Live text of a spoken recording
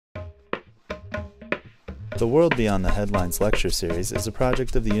The World Beyond the Headlines lecture series is a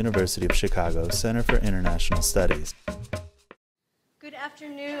project of the University of Chicago Center for International Studies. Good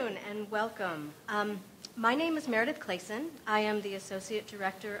afternoon and welcome. My name is Meredith Clayson. I am the Associate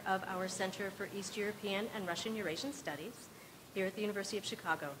Director of our Center for East European and Russian Eurasian Studies here at the University of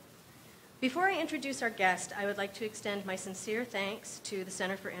Chicago. Before I introduce our guest, I would like to extend my sincere thanks to the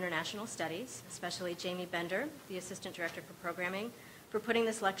Center for International Studies, especially Jamie Bender, the Assistant Director for Programming, for putting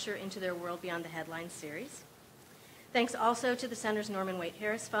this lecture into their World Beyond the Headlines series. Thanks also to the Center's Norman Waite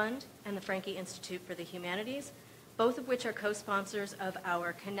Harris Fund and the Franke Institute for the Humanities, both of which are co-sponsors of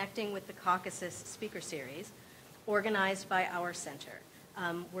our Connecting with the Caucasus speaker series, organized by our center.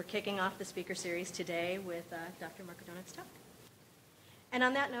 We're kicking off the speaker series today with Dr. Markedonov's talk. And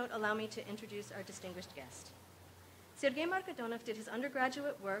on that note, allow me to introduce our distinguished guest. Sergey Markedonov did his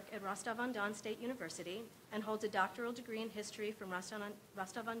undergraduate work at Rostov-on-Don State University and holds a doctoral degree in history from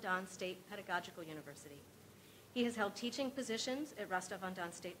Rostov-on-Don State Pedagogical University. He has held teaching positions at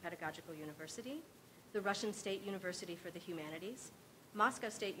Rostov-on-Don State Pedagogical University, the Russian State University for the Humanities, Moscow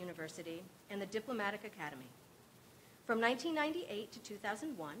State University, and the Diplomatic Academy. From 1998 to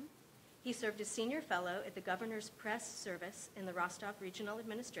 2001, he served as senior fellow at the Governor's Press Service in the Rostov Regional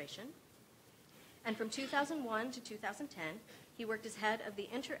Administration. And from 2001 to 2010, he worked as head of the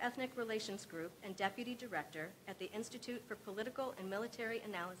Inter-Ethnic Relations Group and deputy director at the Institute for Political and Military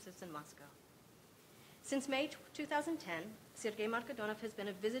Analysis in Moscow. Since May 2010, Sergey Markedonov has been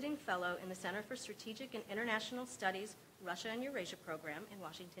a visiting fellow in the Center for Strategic and International Studies Russia and Eurasia program in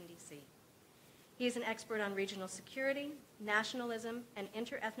Washington, D.C. He is an expert on regional security, nationalism, and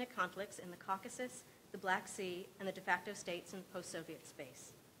inter-ethnic conflicts in the Caucasus, the Black Sea, and the de facto states in post-Soviet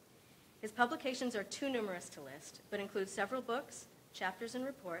space. His publications are too numerous to list, but include several books, chapters and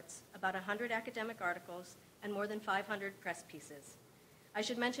reports, about 100 academic articles, and more than 500 press pieces. I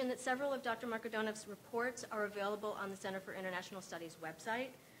should mention that several of Dr. Markedonov's reports are available on the Center for International Studies website,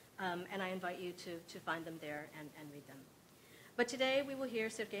 and I invite you to find them there and read them. But today we will hear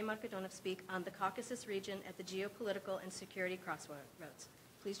Sergey Markedonov speak on the Caucasus region at the Geopolitical and Security Crossroads.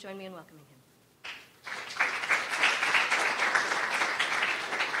 Please join me in welcoming him.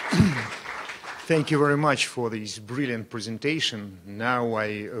 Thank you very much for this brilliant presentation. Now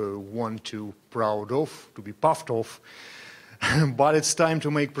I want to be puffed off. But it's time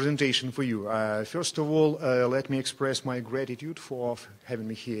to make presentation for you. First of all, let me express my gratitude for having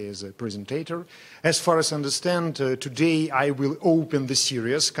me here as a presentator. As far as I understand, today I will open the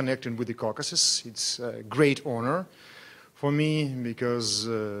series Connecting with the Caucasus. It's a great honor for me because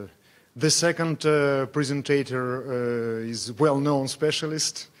the second presenter is a well-known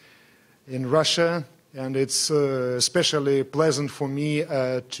specialist in Russia, and it's especially pleasant for me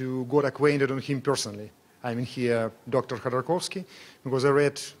to get acquainted on him personally. I mean here Dr. Khodorkovsky, because I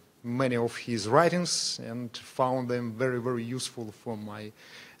read many of his writings and found them very, very useful for my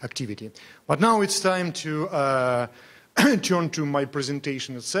activity. But now it's time to turn to my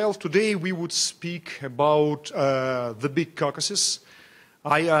presentation itself. Today we would speak about the Big Caucasus.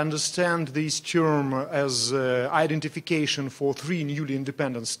 I understand this term as identification for three newly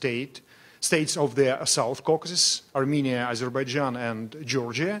independent states of the South Caucasus, Armenia, Azerbaijan, and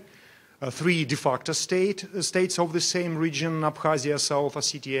Georgia. Three de facto states of the same region, Abkhazia, South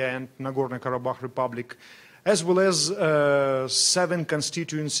Ossetia, and Nagorno-Karabakh Republic, as well as 7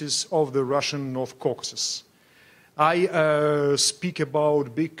 constituencies of the Russian North Caucasus. I speak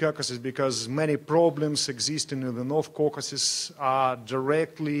about Big Caucasus because many problems existing in the North Caucasus are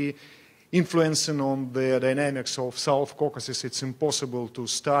directly influencing on the dynamics of South Caucasus. It's impossible to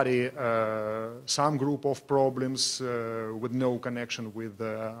study some group of problems with no connection with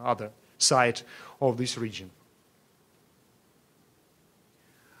the other side of this region.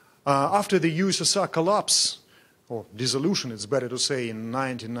 After the USSR collapse, or dissolution, it's better to say, in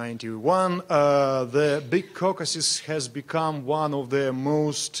 1991, the Big Caucasus has become one of the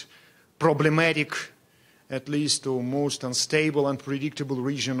most problematic, at least or most unstable and predictable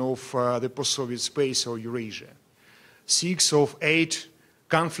region of the post-Soviet space or Eurasia. 6 of 8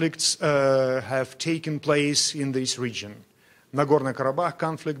 conflicts have taken place in this region. Nagorno-Karabakh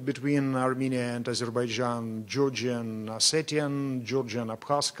conflict between Armenia and Azerbaijan, Georgian Ossetian, Georgian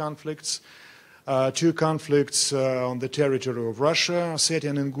Abkhaz conflicts, 2 conflicts on the territory of Russia,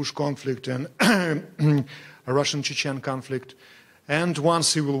 Ossetian Ingush conflict and Russian Chechen conflict, and 1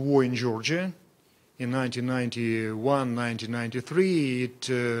 civil war in Georgia. In 1991-1993, it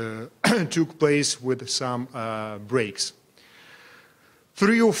took place with some breaks.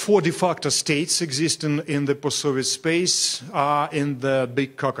 3 or 4 de facto states existing in the post-Soviet space are in the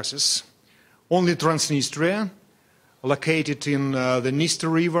Big Caucasus. Only Transnistria, located in the Dniester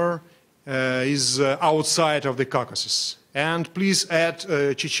River, is outside of the Caucasus. And please add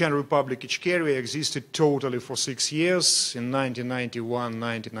Chechen Republic Ichkeria existed totally for 6 years in 1991,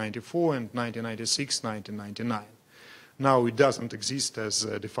 1994, and 1996, 1999. Now it doesn't exist as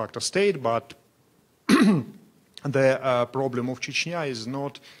a de facto state, but the problem of Chechnya is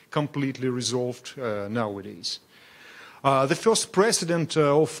not completely resolved nowadays. The first precedent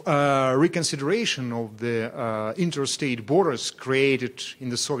of reconsideration of the interstate borders created in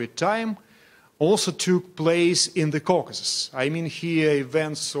the Soviet time also took place in the Caucasus. I mean here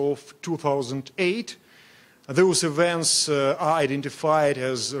events of 2008. Those events are identified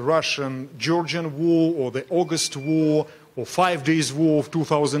as Russian-Georgian War or the August War or 5 Days War of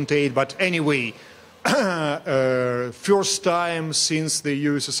 2008. But anyway, first time since the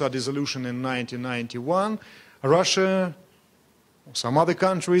USSR dissolution in 1991, Russia or some other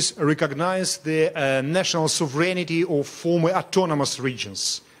countries recognized the national sovereignty of former autonomous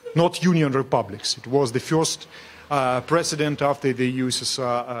regions, not union republics. It was the first precedent after the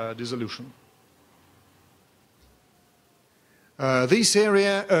USSR dissolution. This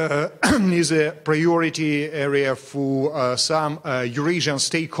area is a priority area for some Eurasian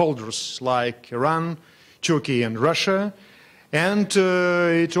stakeholders like Iran, Turkey and Russia, and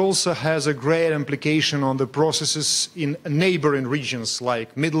it also has a great implication on the processes in neighboring regions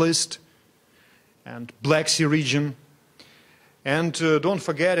like Middle East and Black Sea region. And don't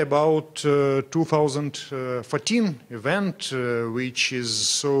forget about 2014 event, which is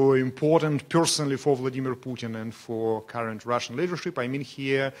so important personally for Vladimir Putin and for current Russian leadership. I mean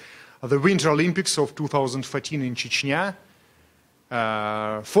here the Winter Olympics of 2014 in Chechnya.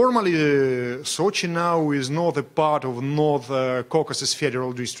 Formally, Sochi now is not a part of North Caucasus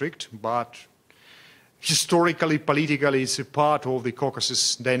Federal District, but historically, politically, it's a part of the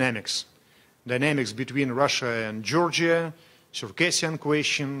Caucasus dynamics. Dynamics between Russia and Georgia, Circassian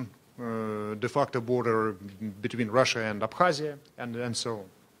question, de facto border between Russia and Abkhazia, and so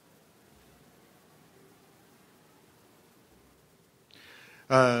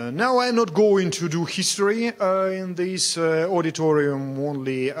on. Now I'm not going to do history in this auditorium,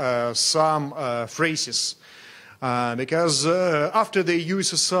 only some phrases. Because after the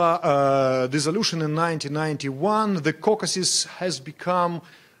USSR dissolution in 1991, the Caucasus has become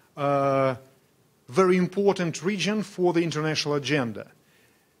a very important region for the international agenda.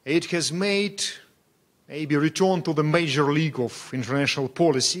 It has made, maybe returned to the major league of international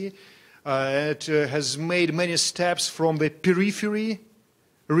policy. It has made many steps from the peripheral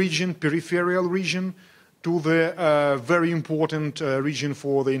region, to the very important region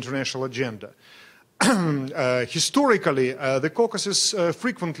for the international agenda. Historically, the Caucasus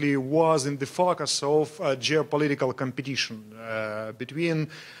frequently was in the focus of geopolitical competition between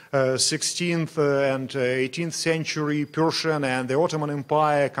 16th and 18th century. Persian and the Ottoman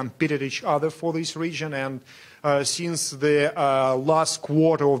Empire competed each other for this region, and since the last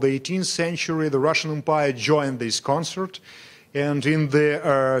quarter of the 18th century, the Russian Empire joined this concert, and in the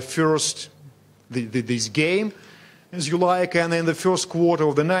this game, as you like, and in the first quarter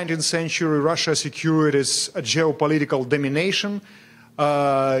of the 19th century, Russia secured its geopolitical domination,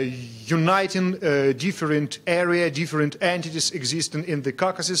 uniting different areas, different entities existing in the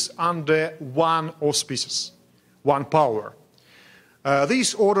Caucasus under one auspices, one power.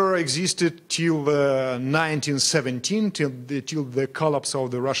 This order existed till 1917, till the collapse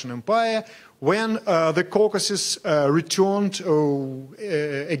of the Russian Empire, when the Caucasus returned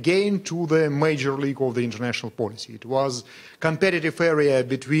again to the major league of the international policy. It was a competitive area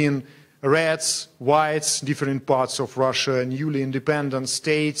between reds, whites, different parts of Russia, newly independent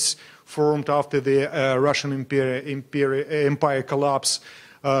states formed after the Russian Empire collapse,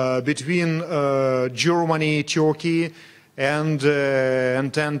 between Germany, Turkey, and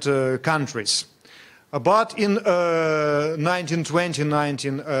 10 countries. But in 1920,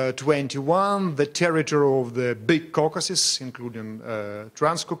 1921, the territory of the big Caucasus, including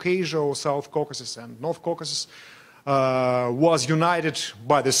Transcaucasia or South Caucasus and North Caucasus, was united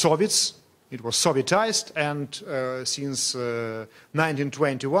by the Soviets. It was Sovietized, and since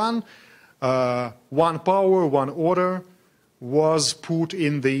 1921, one power, one order was put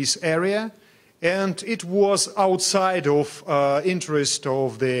in this area. And it was outside of interest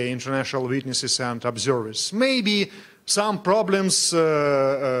of the international witnesses and observers. Maybe some problems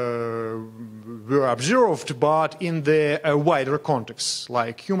were observed, but in the wider context,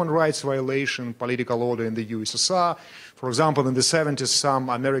 like human rights violation, political order in the USSR. For example, in the 70s, some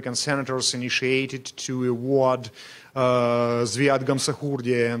American senators initiated to award Zviad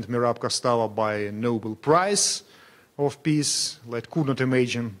Gamsahurdia and Mirab Kostava by a Nobel Prize of Peace, that could not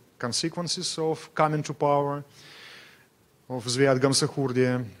imagine consequences of coming to power of Zviad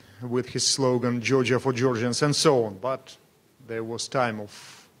Gamsahurdia. with his slogan, Georgia for Georgians, and so on. But there was time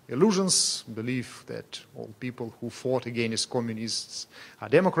of illusions, belief that all people who fought against communists are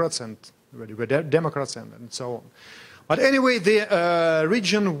Democrats and were Democrats and so on. But anyway, the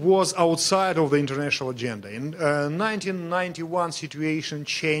region was outside of the international agenda. In 1991, situation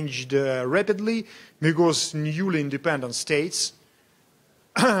changed rapidly because newly independent states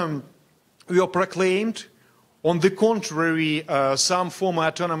were proclaimed. On the contrary, some former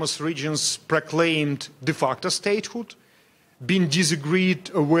autonomous regions proclaimed de facto statehood, being disagreed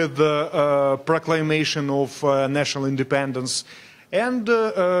with the proclamation of national independence. And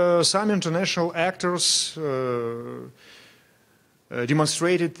some international actors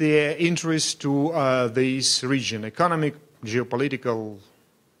demonstrated their interest to this region, economic, geopolitical,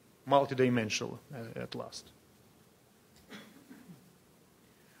 multidimensional at last.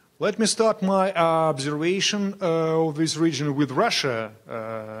 Let me start my observation of this region with Russia.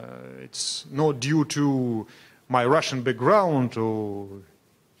 It's not due to my Russian background or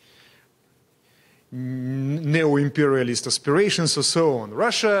neo-imperialist aspirations or so on.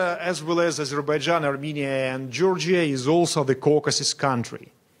 Russia, as well as Azerbaijan, Armenia and Georgia, is also the Caucasus country.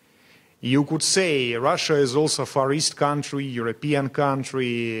 You could say Russia is also a Far East country, European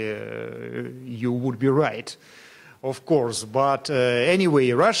country, you would be right, of course. But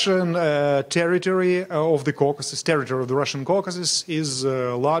anyway, Russian territory of the Caucasus, territory of the Russian Caucasus is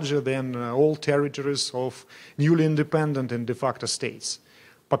larger than all territories of newly independent and de facto states.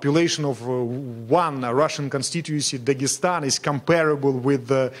 Population of one Russian constituency, Dagestan, is comparable with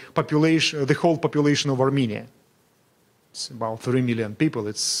the population, the whole population of Armenia. It's about 3 million people.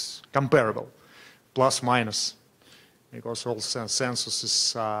 It's comparable, plus minus, because all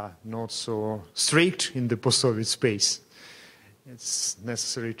censuses are not so strict in the post-Soviet space. It's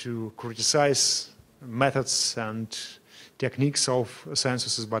necessary to criticize methods and techniques of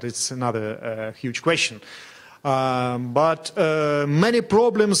censuses, but it's another huge question. But many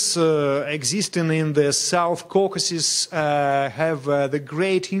problems existing in the South Caucasus have the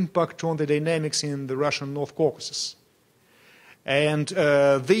great impact on the dynamics in the Russian North Caucasus. And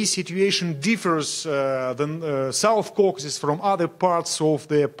this situation differs the South Caucasus from other parts of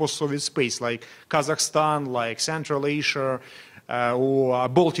the post-Soviet space, like Kazakhstan, like Central Asia, or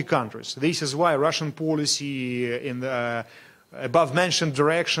Baltic countries. This is why Russian policy in the above-mentioned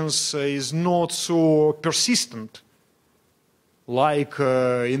directions is not so persistent like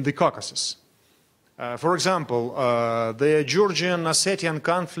in the Caucasus. For example, the Georgian-Ossetian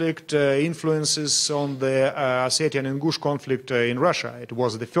conflict influences on the Ossetian Ingush conflict in Russia. It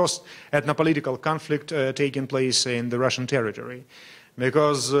was the first ethnopolitical conflict taking place in the Russian territory,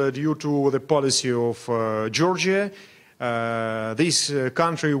 because due to the policy of Georgia, this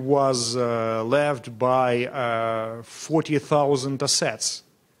country was left by 40,000 Ossets,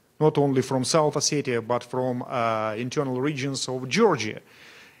 not only from South Ossetia, but from internal regions of Georgia.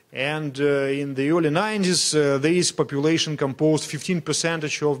 And in the early 90s, this population composed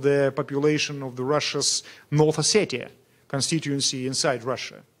 15% of the population of the Russia's North Ossetia constituency inside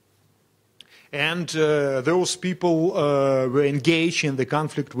Russia. And those people were engaged in the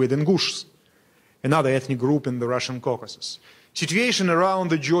conflict with Ingushs, another ethnic group in the Russian Caucasus. Situation around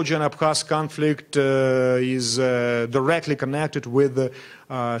the Georgian-Abkhaz conflict is directly connected with the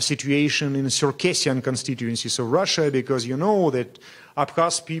situation in Circassian constituencies of Russia, because you know that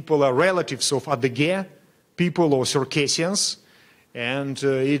Abkhaz people are relatives of Adyghe people or Circassians, and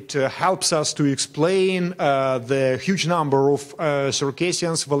it helps us to explain the huge number of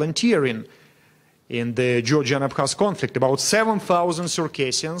Circassians volunteering in the Georgian-Abkhaz conflict. About 7,000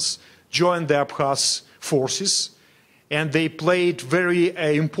 Circassians joined the Abkhaz forces, and they played very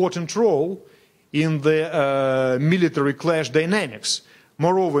important role in the military clash dynamics.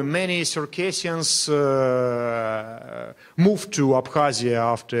 Moreover, many Circassians moved to Abkhazia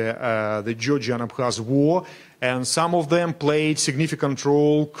after the Georgian-Abkhaz war, and some of them played significant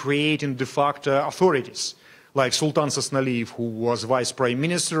role creating de facto authorities, like Sultan Sasnaliyev, who was vice prime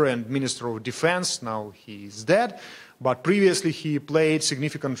minister and minister of defense. Now he is dead, but previously he played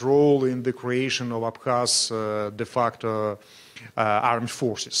significant role in the creation of Abkhaz de facto armed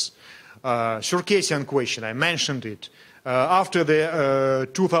forces. Circassian question, I mentioned it. After the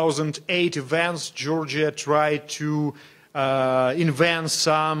 2008 events, Georgia tried to invent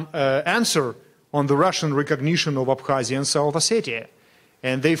some answer on the Russian recognition of Abkhazia and South Ossetia.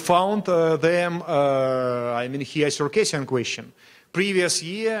 And they found them, I mean, here Circassian question. Previous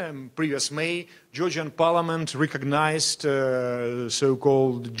year, previous May, Georgian parliament recognized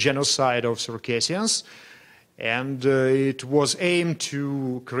so-called genocide of Circassians. And it was aimed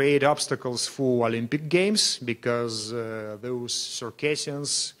to create obstacles for Olympic Games because those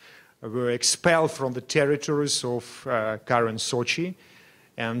Circassians were expelled from the territories of current Sochi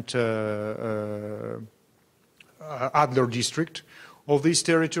and Adler district of this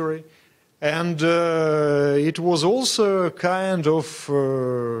territory. And it was also a kind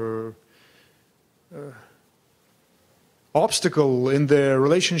of obstacle in the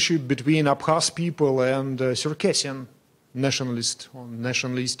relationship between Abkhaz people and Circassian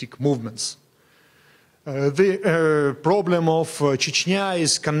nationalistic movements. The problem of Chechnya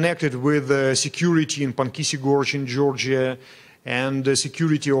is connected with security in Pankisi Gorge in Georgia, and the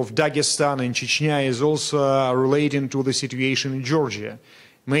security of Dagestan in Chechnya is also relating to the situation in Georgia.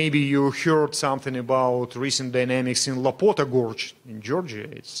 Maybe you heard something about recent dynamics in Lapota Gorge in Georgia.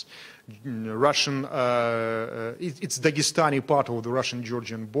 It's Russian, it's Dagestani part of the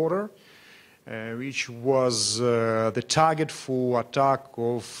Russian-Georgian border, which was the target for attack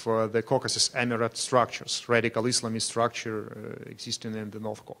of the Caucasus Emirate structures, radical Islamist structure existing in the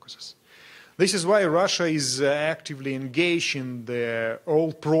North Caucasus. This is why Russia is actively engaged in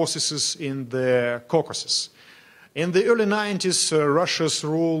all processes in the Caucasus. In the early 90s, Russia's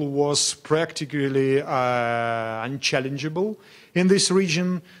role was practically unchallengeable in this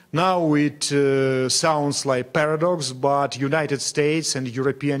region. Now it sounds like paradox, but United States and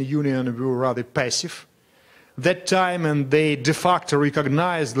European Union were rather passive that time, and they de facto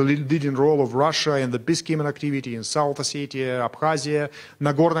recognized the leading role of Russia in the peacekeeping activity in South Ossetia, Abkhazia,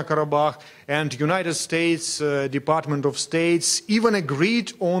 Nagorno-Karabakh, and United States Department of States even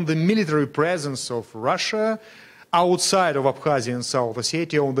agreed on the military presence of Russia outside of Abkhazia and South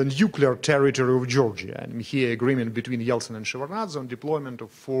Ossetia on the nuclear territory of Georgia. And here agreement between Yeltsin and Shevardnadze on deployment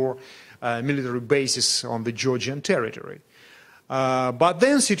of 4 military bases on the Georgian territory. But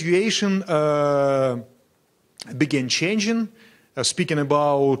then situation began changing. Speaking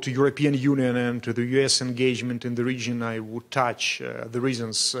about European Union and the US engagement in the region, I would touch the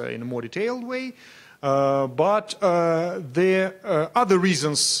reasons in a more detailed way. But there are other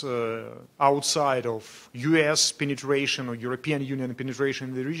reasons outside of US penetration or European Union penetration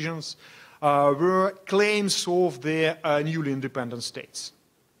in the regions were claims of the newly independent states.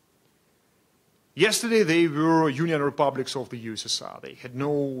 Yesterday they were Union republics of the USSR. They had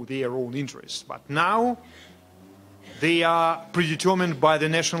their own interests. But now they are predetermined by the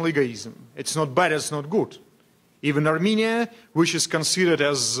national egoism. It's not bad, it's not good. Even Armenia, which is considered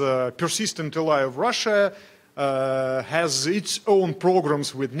as a persistent ally of Russia, has its own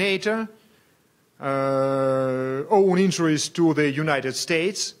programs with NATO, own interests to the United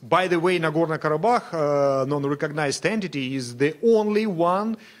States. By the way, Nagorno-Karabakh, non-recognized entity, is the only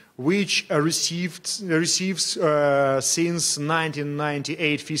one which receives since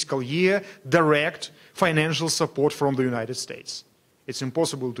 1998 fiscal year direct financial support from the United States. It's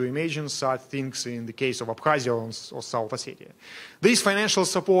impossible to imagine such things in the case of Abkhazia or South Ossetia. This financial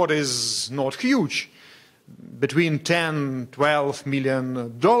support is not huge, between $10–12 million,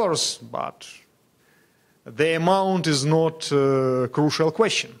 but the amount is not a crucial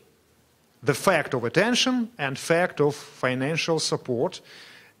question. The fact of attention and fact of financial support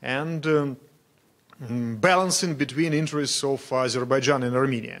and balancing between interests of Azerbaijan and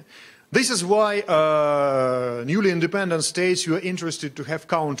Armenia. This is why newly independent states were interested to have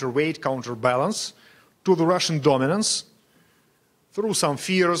counterweight, counterbalance to the Russian dominance through some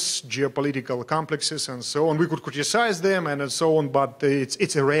fears, geopolitical complexes and so on. We could criticize them and so on, but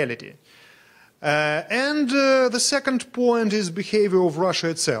it's a reality. The second point is behavior of Russia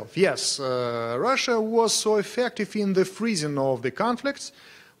itself. Yes, Russia was so effective in the freezing of the conflicts,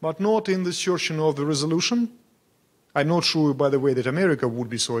 but not in the searching of the resolution. I'm not sure, by the way, that America would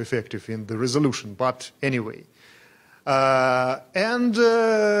be so effective in the resolution, but anyway. Other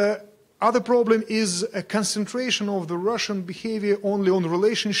problem is a concentration of the Russian behavior only on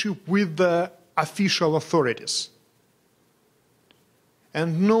relationship with the official authorities.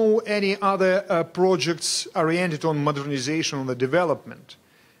 And no any other projects oriented on modernization or the development.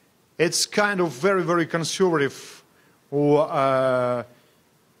 It's kind of very, very conservative or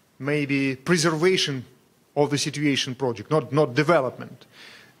maybe preservation of the situation project, not development.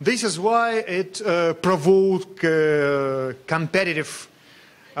 This is why it provoked competitive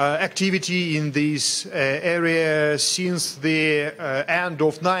activity in this area since the end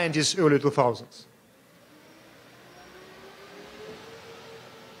of 90s, early 2000s.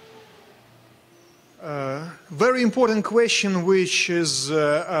 Very important question which is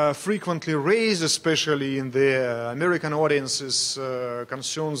frequently raised, especially in the American audiences,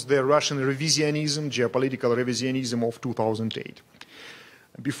 concerns the Russian revisionism, geopolitical revisionism of 2008.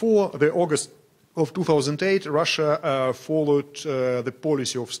 Before the August of 2008, Russia followed the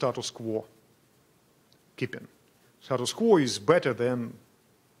policy of status quo keeping. Status quo is better than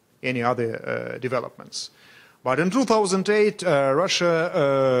any other developments. But in 2008, Russia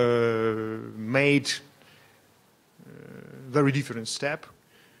made a very different step,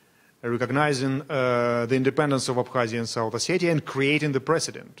 recognizing the independence of Abkhazia and South Ossetia and creating the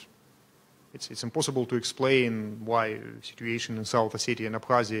precedent. It's impossible to explain why the situation in South Ossetia and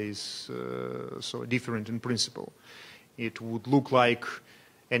Abkhazia is so different in principle. It would look like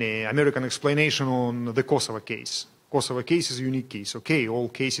any American explanation on the Kosovo case. Kosovo case is a unique case. Okay, all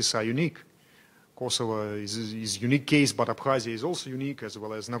cases are unique. Kosovo is a unique case, but Abkhazia is also unique, as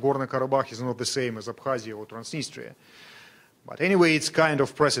well as Nagorno-Karabakh is not the same as Abkhazia or Transnistria. But anyway, it's kind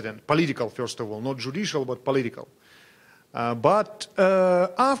of precedent, political first of all, not judicial, but political. But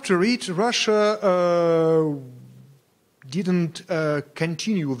after it, Russia didn't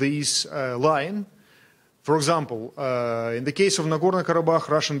continue this line. For example, in the case of Nagorno-Karabakh,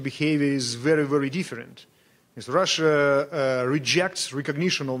 Russian behavior is very, very different. Russia rejects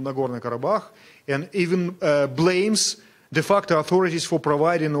recognition of Nagorno-Karabakh and even blames de facto authorities for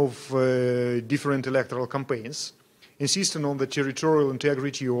providing of different electoral campaigns, insisting on the territorial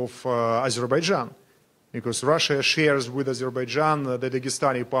integrity of Azerbaijan. Because Russia shares with Azerbaijan the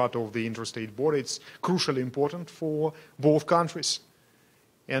Dagestani part of the interstate border. It's crucially important for both countries.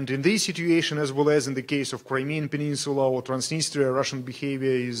 And in this situation, as well as in the case of Crimean Peninsula or Transnistria, Russian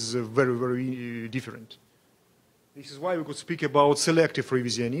behavior is very, very different. This is why we could speak about selective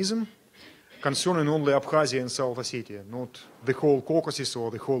revisionism concerning only Abkhazia and South Ossetia, not the whole Caucasus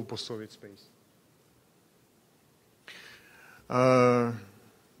or the whole post-Soviet space.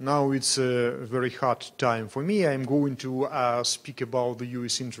 Now it's a very hard time for me. I'm going to speak about the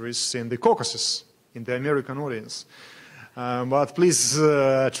US interests in the Caucasus, in the American audience. But please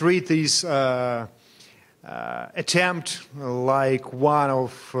treat this attempt like one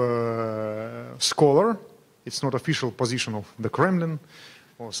of scholar. It's not official position of the Kremlin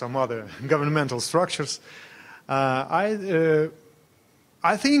or some other governmental structures. I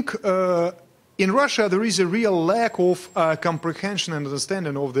think in Russia, there is a real lack of comprehension and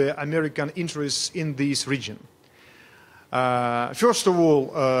understanding of the American interests in this region. First of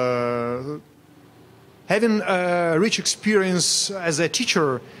all, having rich experience as a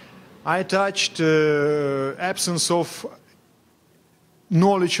teacher, I touched absence of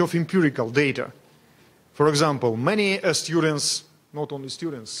knowledge of empirical data. For example, many students, not only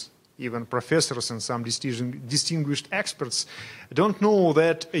students, even professors and some distinguished experts, don't know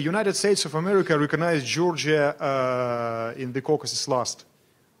that the United States of America recognized Georgia in the Caucasus last,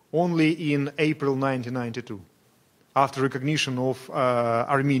 only in April 1992, after recognition of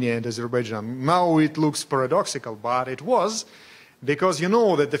Armenia and Azerbaijan. Now it looks paradoxical, but it was, because you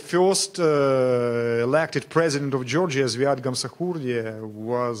know that the first elected president of Georgia, Zviad Gamsakhourdia,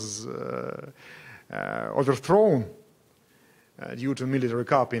 was overthrown due to military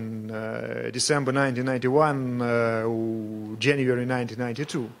coup in December 1991, January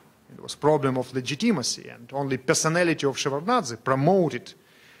 1992. It was a problem of legitimacy, and only personality of Shevardnadze promoted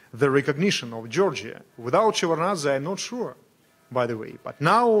the recognition of Georgia. Without Shevardnadze, I'm not sure, by the way. But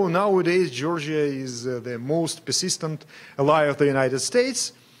nowadays, Georgia is the most persistent ally of the United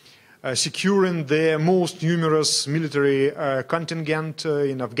States, securing the most numerous military contingent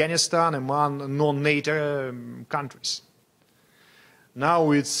in Afghanistan among non-NATO countries.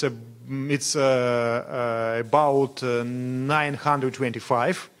 Now it's about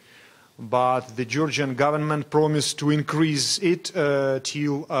 925, but the Georgian government promised to increase it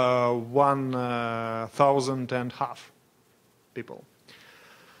till 1,500 people.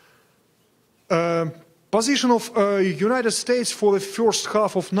 Position of United States for the first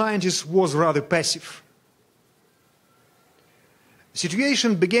half of 90s was rather passive.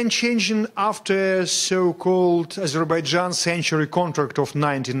 Situation began changing after so-called Azerbaijan Century Contract of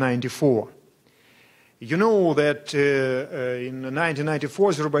 1994. You know that in 1994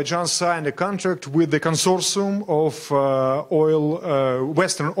 Azerbaijan signed a contract with the consortium of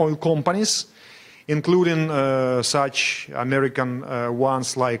Western oil companies, including such American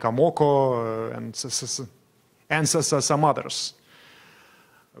ones like Amoco and some others,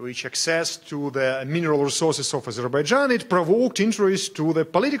 which access to the mineral resources of Azerbaijan. It provoked interest to the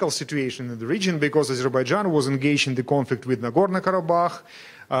political situation in the region because Azerbaijan was engaged in the conflict with Nagorno-Karabakh.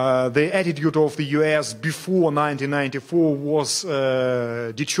 The attitude of the US before 1994 was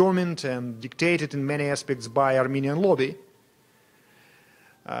determined and dictated in many aspects by Armenian lobby.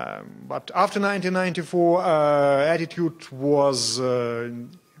 But after 1994, attitude was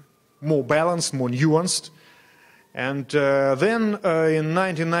more balanced, more nuanced. And then in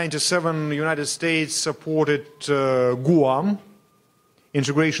 1997, the United States supported Guam,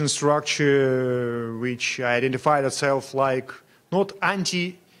 integration structure which identified itself like not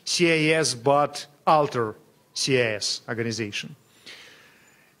anti-CIS but alter-CIS organization.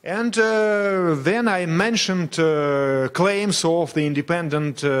 And then I mentioned claims of the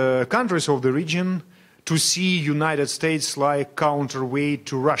independent countries of the region to see United States like counterweight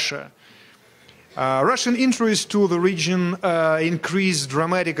to Russia. Russian interest to the region increased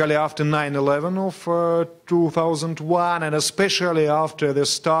dramatically after 9/11 of 2001, and especially after the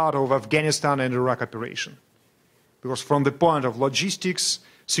start of Afghanistan and Iraq operation. Because from the point of logistics,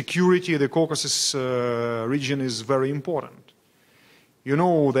 security, the Caucasus region is very important. You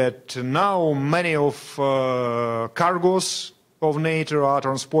know that now many of cargoes of NATO are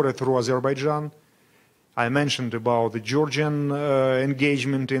transported through Azerbaijan. I mentioned about the Georgian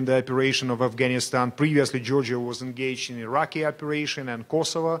engagement in the operation of Afghanistan. Previously, Georgia was engaged in Iraqi operation and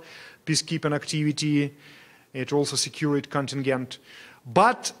Kosovo peacekeeping activity. It also secured contingent.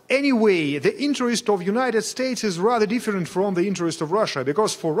 But anyway, the interest of the United States is rather different from the interest of Russia,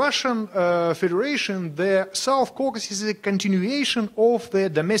 because for Russian Federation, the South Caucasus is a continuation of their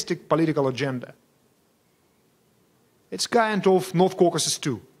domestic political agenda. It's kind of North Caucasus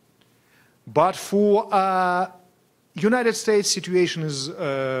too. But for United States, situation is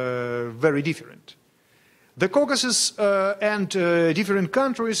very different. The Caucasus and different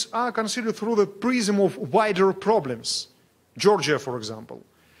countries are considered through the prism of wider problems. Georgia, for example,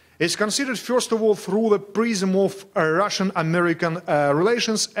 is considered first of all through the prism of Russian-American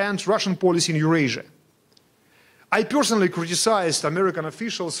relations and Russian policy in Eurasia. I personally criticized American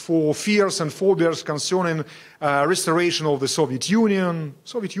officials for fears and phobias concerning restoration of the Soviet Union.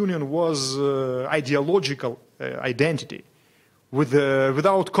 Soviet Union was ideological identity.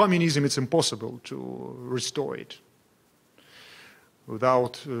 Without communism, it's impossible to restore it.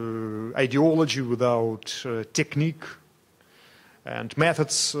 Without ideology, without technique and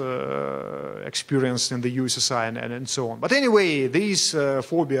methods experienced in the USSR and so on. But anyway, these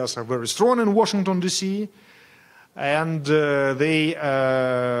phobias are very strong in Washington, D.C., and they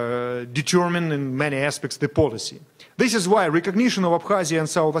determine in many aspects the policy. This is why recognition of Abkhazia and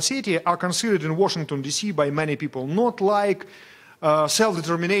South Ossetia are considered in Washington, D.C. by many people not like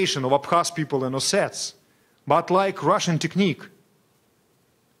self-determination of Abkhaz people and Ossets, but like Russian technique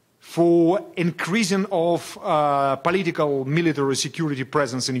for increasing of political military security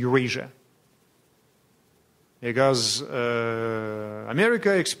presence in Eurasia. Because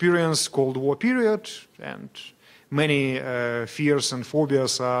America experienced Cold War period, and many fears and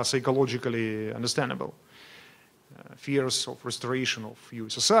phobias are psychologically understandable. Fears of restoration of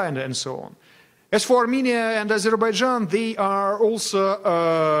USSR and so on. As for Armenia and Azerbaijan, they are also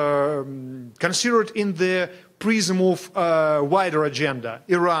considered in the prism of wider agenda.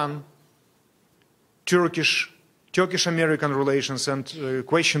 Iran, Turkish-American relations, and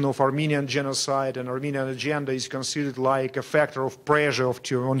question of Armenian genocide and Armenian agenda is considered like a factor of pressure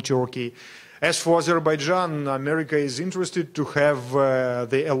on Turkey. As for Azerbaijan, America is interested to have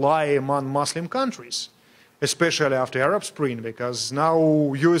the ally among Muslim countries, especially after Arab Spring, because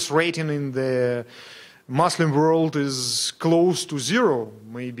now US rating in the Muslim world is close to zero,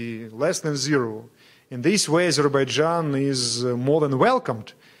 maybe less than zero. In this way, Azerbaijan is more than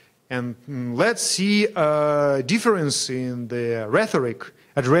welcomed. And let's see a difference in the rhetoric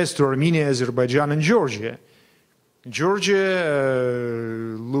addressed to Armenia, Azerbaijan, and Georgia.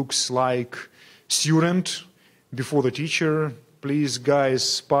 Georgia looks like student before the teacher. Please,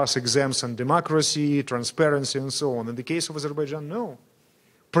 guys, pass exams on democracy, transparency, and so on. In the case of Azerbaijan, no.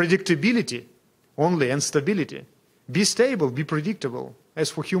 Predictability only and stability. Be stable, be predictable. As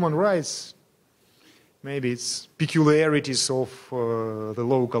for human rights, maybe it's peculiarities of the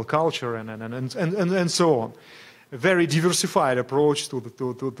local culture and so on. A very diversified approach to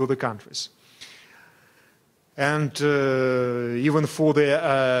the countries. And even for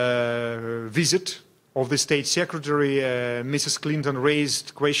the visit of the State Secretary, Mrs. Clinton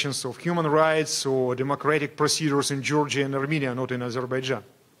raised questions of human rights or democratic procedures in Georgia and Armenia, not in Azerbaijan.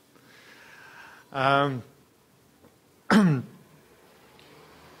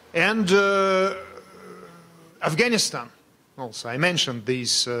 And Afghanistan, also, I mentioned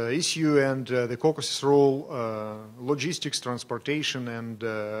this issue and the Caucasus role, logistics, transportation, and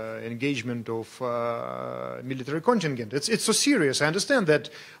engagement of military contingent. It's so serious. I understand that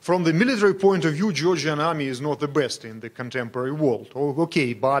from the military point of view, Georgian army is not the best in the contemporary world.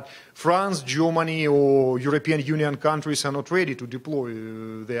 Okay, but France, Germany, or European Union countries are not ready to deploy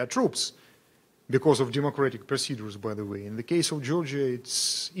their troops because of democratic procedures, by the way. In the case of Georgia,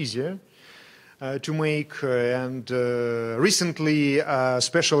 it's easier. to make, and recently a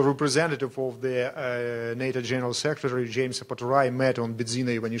special representative of the NATO General Secretary, James Apatorai, met on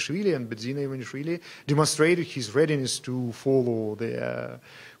Bedzina Ivanishvili, and Bedzina Ivanishvili demonstrated his readiness to follow the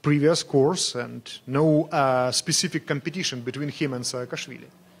previous course, and no specific competition between him and Saakashvili,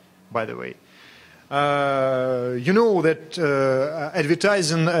 by the way. You know that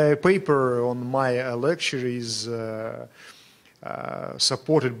advertising a paper on my lecture is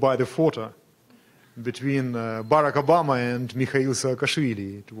supported by the photo between Barack Obama and Mikhail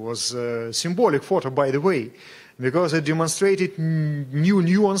Saakashvili. It was a symbolic photo, by the way, because it demonstrated new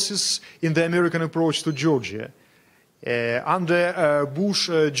nuances in the American approach to Georgia. Under Bush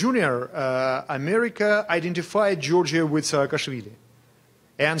Jr., America identified Georgia with Saakashvili.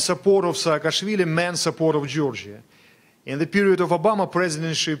 And support of Saakashvili meant support of Georgia. In the period of Obama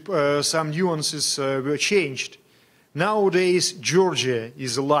presidency, some nuances were changed. Nowadays, Georgia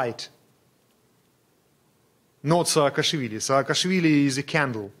is a light, not Saakashvili. Saakashvili is a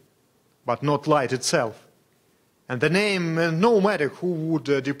candle, but not light itself. And the name, no matter who would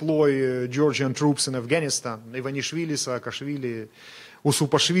deploy Georgian troops in Afghanistan, Ivanishvili, Saakashvili,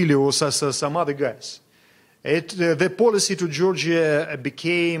 Usupashvili, or some other guys. The policy to Georgia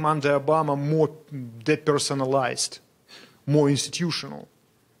became, under Obama, more depersonalized, more institutional.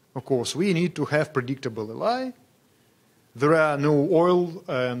 Of course, we need to have predictable ally. There are no oil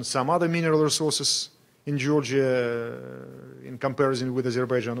and some other mineral resources in Georgia in comparison with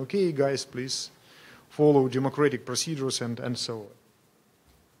Azerbaijan. Okay, guys, please follow democratic procedures and so on.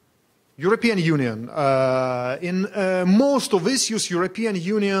 European Union. In most of issues, European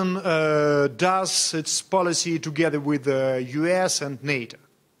Union does its policy together with the US and NATO.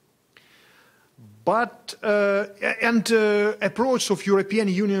 But approach of European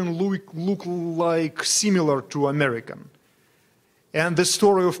Union look like similar to American. And the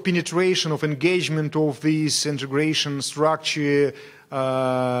story of penetration, of engagement of this integration structure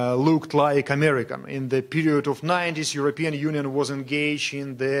looked like American. In the period of 90s, European Union was engaged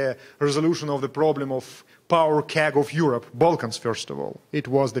in the resolution of the problem of power keg of Europe, Balkans first of all. It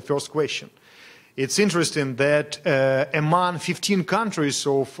was the first question. It's interesting that among 15 countries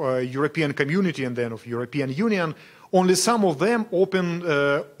of European community and then of European Union, only some of them opened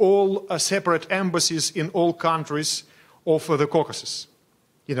all separate embassies in all countries of the Caucasus,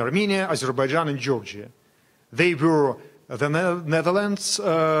 in Armenia, Azerbaijan and Georgia. They were the Netherlands,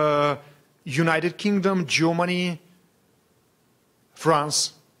 United Kingdom, Germany,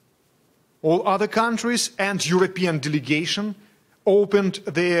 France. All other countries and European delegation opened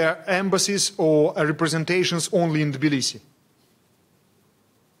their embassies or representations only in Tbilisi.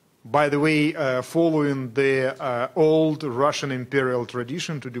 By the way, following the old Russian imperial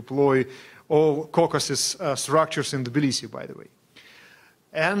tradition to deploy all Caucasus structures in Tbilisi, by the way.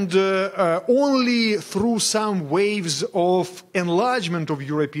 And only through some waves of enlargement of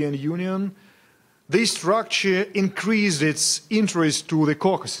European Union, this structure increased its interest to the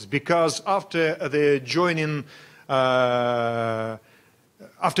Caucasus, because after the joining, after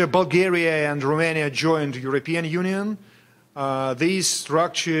Bulgaria and Romania joined the European Union, this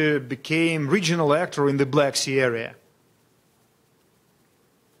structure became regional actor in the Black Sea area.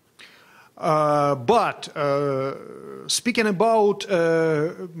 But speaking about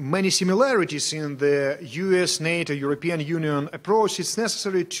many similarities in the US, NATO, European Union approach, it's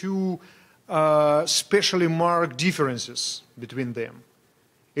necessary to specially mark differences between them.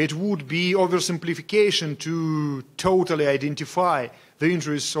 It would be oversimplification to totally identify the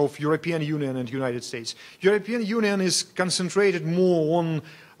interests of European Union and United States. European Union is concentrated more on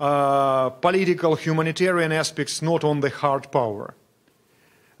political, humanitarian aspects, not on the hard power.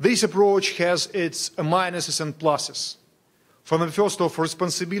 This approach has its minuses and pluses. From the first of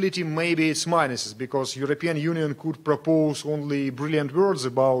responsibility, maybe it's minuses, because European Union could propose only brilliant words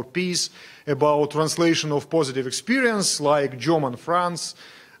about peace, about translation of positive experience, like German, France,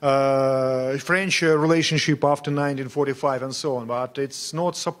 French relationship after 1945 and so on, but it's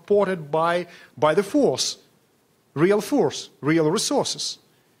not supported by the force, real resources.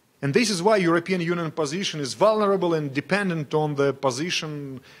 And this is why European Union position is vulnerable and dependent on the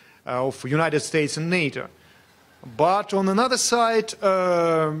position of United States and NATO. But on another side,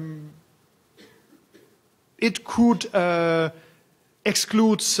 it could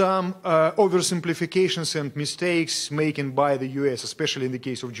exclude some oversimplifications and mistakes made by the US, especially in the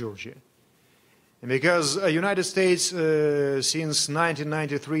case of Georgia. And because the United States, since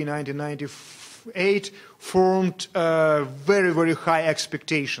 1993, 1998, formed very, very high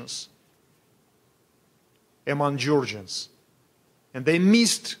expectations among Georgians. And they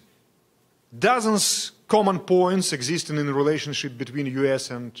missed dozens common points existing in the relationship between the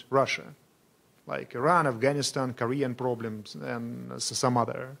US and Russia. like Iran, Afghanistan, Korean problems, and some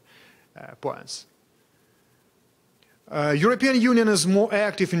other points. European Union is more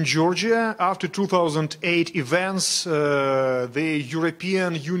active in Georgia. After 2008 events, the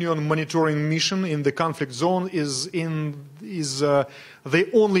European Union monitoring mission in the conflict zone is the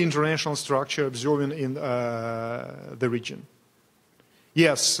only international structure observing in the region.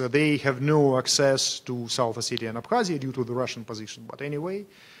 Yes, they have no access to South Ossetia and Abkhazia due to the Russian position, but anyway,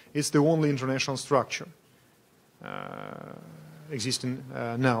 it's the only international structure existing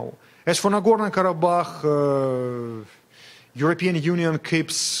now. As for Nagorno-Karabakh, European Union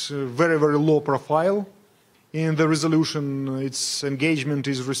keeps very, very low profile. In the resolution, its engagement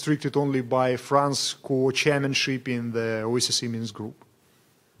is restricted only by France's co-chairmanship in the OSCE Minsk group.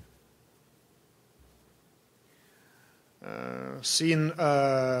 Seeing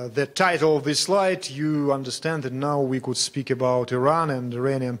the title of this slide, you understand that now we could speak about Iran and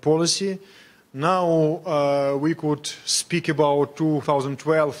Iranian policy. Now we could speak about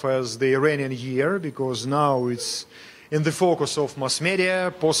 2012 as the Iranian year, because now it's in the focus of mass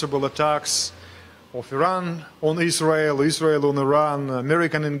media, possible attacks of Iran on Israel, Israel on Iran,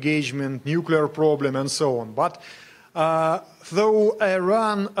 American engagement, nuclear problem, and so on. But though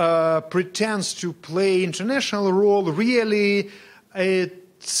Iran pretends to play international role, really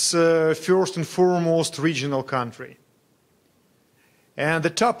it's first and foremost regional country. And the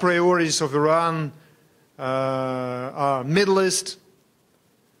top priorities of Iran are Middle East,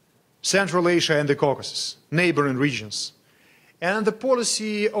 Central Asia, and the Caucasus, neighboring regions. And the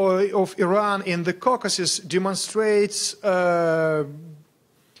policy of Iran in the Caucasus demonstrates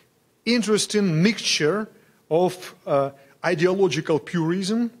interesting mixture of ideological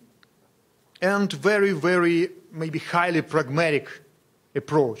purism and very, very maybe highly pragmatic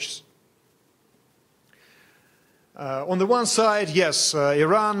approach. On the one side, yes,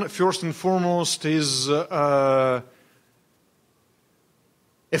 Iran first and foremost is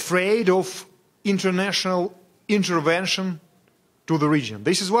afraid of international intervention to the region.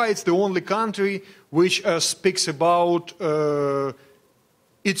 This is why it's the only country which speaks about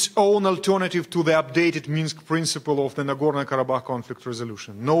its own alternative to the updated Minsk principle of the Nagorno-Karabakh conflict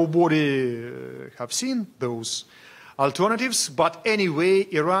resolution. Nobody have seen those alternatives, but anyway,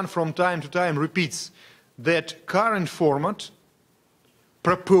 Iran from time to time repeats that current format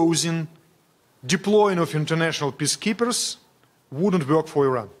proposing deploying of international peacekeepers wouldn't work for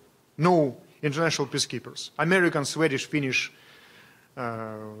Iran. No international peacekeepers. American, Swedish, Finnish,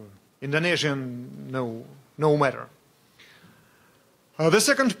 Indonesian, no matter. The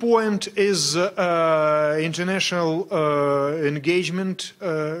second point is international engagement.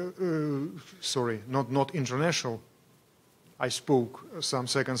 Sorry, not international. I spoke some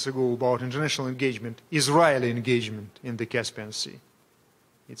seconds ago about international engagement, Israeli engagement in the Caspian Sea.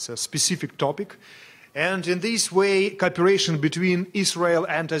 It's a specific topic. And in this way, cooperation between Israel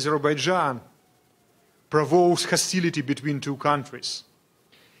and Azerbaijan provokes hostility between two countries.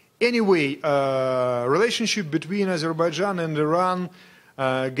 Anyway, relationship between Azerbaijan and Iran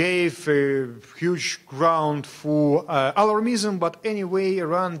gave a huge ground for alarmism, but anyway,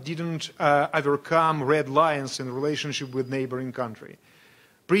 Iran didn't overcome red lines in relationship with neighboring country.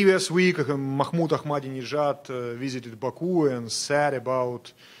 Previous week, Mahmoud Ahmadinejad visited Baku and said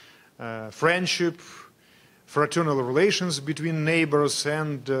about friendship, fraternal relations between neighbors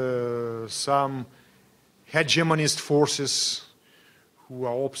and some hegemonist forces who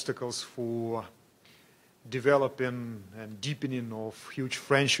are obstacles for developing and deepening of huge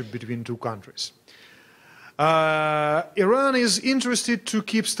friendship between two countries. Iran is interested to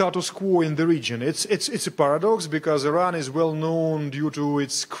keep status quo in the region. It's a paradox because Iran is well known due to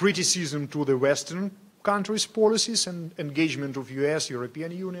its criticism to the Western countries' policies and engagement of US,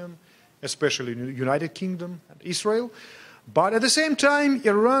 European Union, especially United Kingdom and Israel. But at the same time,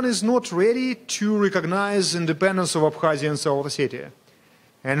 Iran is not ready to recognize independence of Abkhazia and South Ossetia.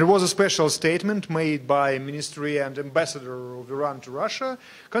 And there was a special statement made by Ministry and Ambassador of Iran to Russia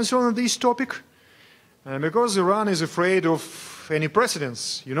concerning this topic. Because Iran is afraid of any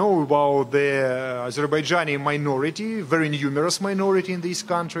precedents, you know, about the Azerbaijani minority, very numerous minority in this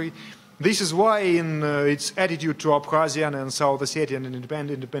country. This is why in its attitude to Abkhazian and South Ossetian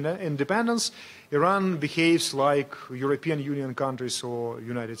independence, Iran behaves like European Union countries or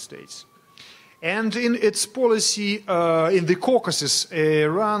United States. And in its policy in the Caucasus,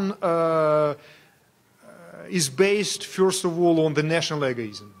 Iran is based, first of all, on the national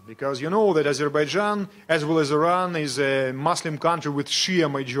egoism. Because you know that Azerbaijan, as well as Iran, is a Muslim country with Shia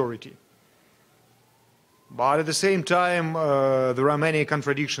majority. But at the same time, there are many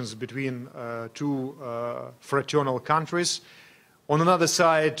contradictions between two fraternal countries. On another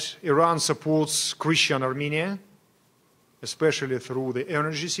side, Iran supports Christian Armenia, especially through the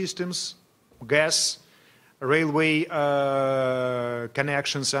energy systems, gas, railway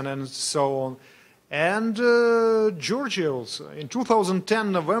connections, and so on. And Georgia also. In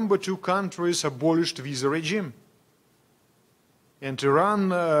 2010, November, two countries abolished visa regime. And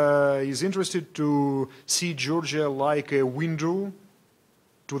Iran is interested to see Georgia like a window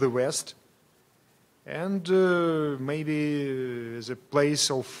to the West, and maybe as a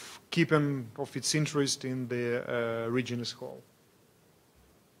place of keeping of its interest in the region as a whole.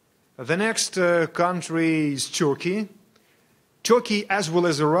 The next country is Turkey. Turkey, as well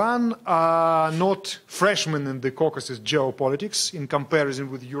as Iran, are not freshmen in the Caucasus geopolitics in comparison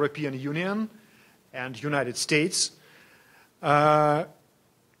with the European Union and United States.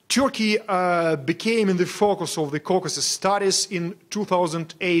 Turkey became in the focus of the Caucasus studies in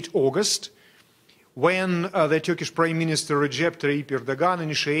 2008 August, when the Turkish Prime Minister Recep Tayyip Erdogan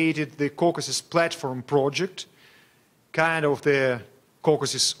initiated the Caucasus Platform project, kind of the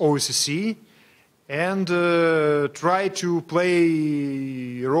Caucasus OSCE, and tried to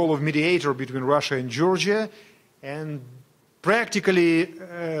play a role of mediator between Russia and Georgia, and practically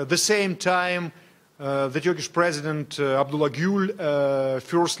the same time the Turkish President Abdullah Gül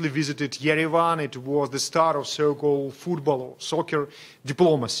firstly visited Yerevan. It was the start of so-called football or soccer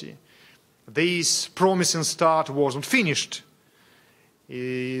diplomacy. This promising start wasn't finished. It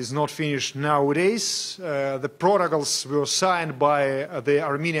is not finished nowadays. The protocols were signed by the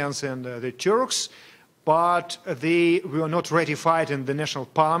Armenians and the Turks, but they were not ratified in the national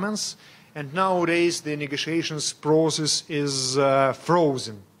parliaments, and nowadays the negotiations process is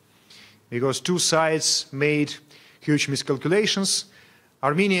frozen, because two sides made huge miscalculations.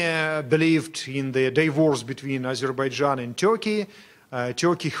 Armenia believed in the divorce between Azerbaijan and Turkey.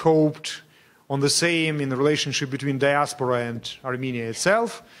 Turkey hoped on the same in the relationship between diaspora and Armenia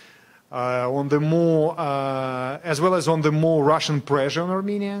itself, on the more, as well as on the more Russian pressure on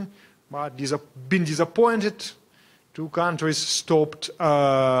Armenia, but been disappointed. Two countries stopped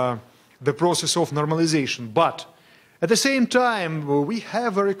the process of normalization. But at the same time, we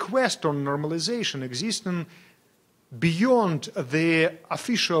have a request on normalization existing beyond the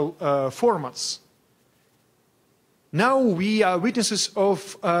official formats. Now we are witnesses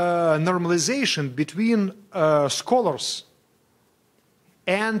of normalization between scholars,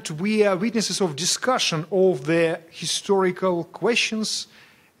 and we are witnesses of discussion of the historical questions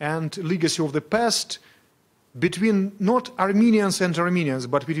and legacy of the past between not Armenians and Armenians,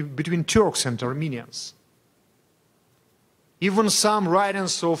 but between Turks and Armenians. Even some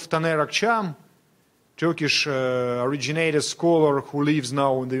writings of Taner Akçam, Turkish originated scholar who lives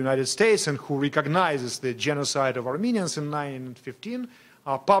now in the United States and who recognizes the genocide of Armenians in 1915,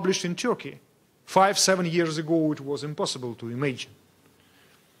 are published in Turkey. 5-7 years ago, it was impossible to imagine.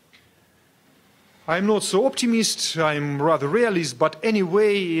 I'm not so optimist, I'm rather realist, but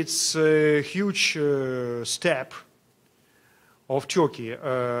anyway, it's a huge step of Turkey.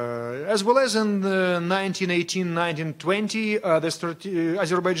 As well as in 1918-1920,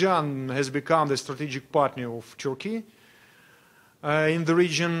 Azerbaijan has become the strategic partner of Turkey in the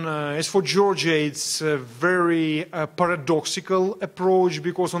region. As for Georgia, it's a very paradoxical approach,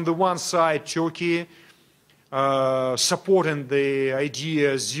 because on the one side, Turkey supporting the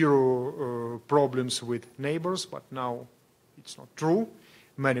idea zero problems with neighbors, but now it's not true,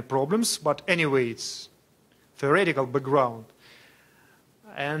 many problems, but anyway, it's theoretical background.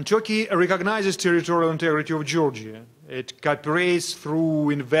 And Turkey recognizes territorial integrity of Georgia. It cooperates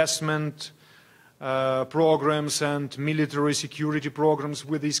through investment programs and military security programs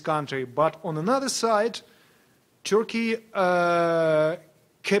with this country. But on another side, Turkey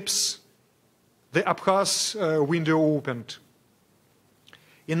keeps the Abkhaz window opened.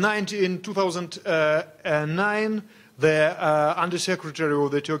 In 2009, the Undersecretary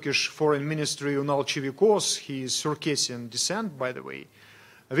of the Turkish Foreign Ministry, Ünal Çevikos, he is Circassian descent, by the way,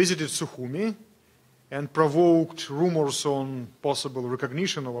 visited Sukhumi and provoked rumors on possible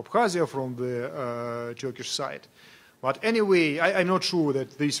recognition of Abkhazia from the Turkish side. But anyway, I'm not sure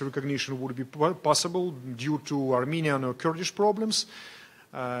that this recognition would be possible due to Armenian or Kurdish problems,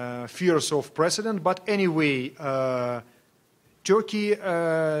 fears of precedent. But anyway, Turkey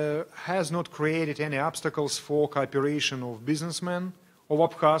has not created any obstacles for cooperation of businessmen of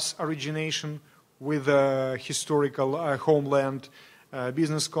Abkhaz origination with historical homeland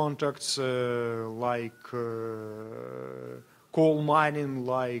business contacts like coal mining,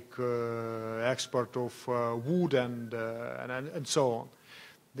 like export of wood and so on.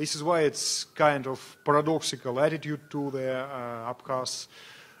 This is why it's kind of paradoxical attitude to the Abkhaz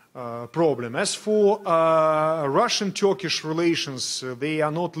problem. As for Russian-Turkish relations, they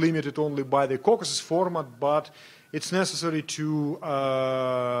are not limited only by the Caucasus format, but it's necessary to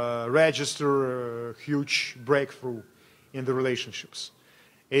register a huge breakthrough in the relationships.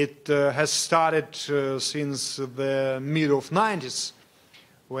 It has started since the mid-90s,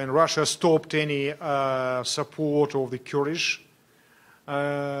 when Russia stopped any support of the Kurdish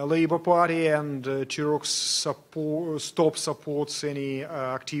Labour Party, and Turks stopped supports any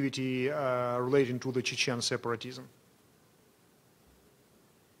activity relating to the Chechen separatism.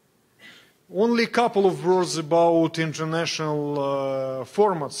 Only a couple of words about international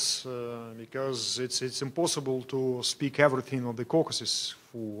formats, because it's impossible to speak everything on the Caucasus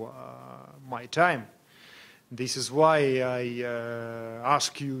for my time. This is why I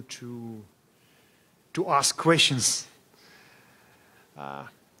ask you to ask questions.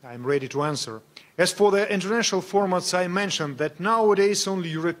 I'm ready to answer. As for the international formats, I mentioned that nowadays only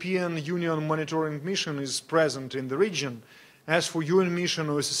European Union monitoring mission is present in the region. As for UN mission,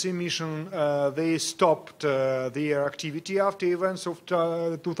 OSCE mission, they stopped their activity after events of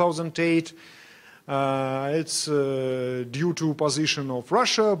 2008. It's due to position of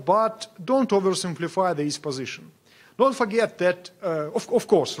Russia, but don't oversimplify this position. Don't forget that, of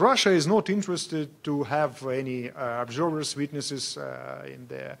course, Russia is not interested to have any observers, witnesses in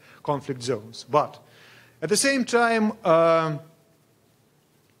the conflict zones. But at the same time,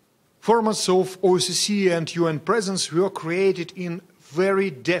 formats of OSCE and UN presence were created in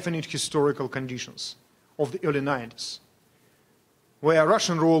very definite historical conditions of the early 90s, where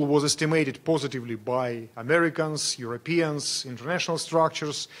Russian role was estimated positively by Americans, Europeans, international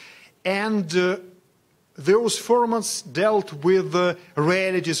structures, and those formats dealt with the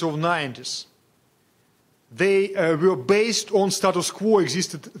realities of 90s. They were based on status quo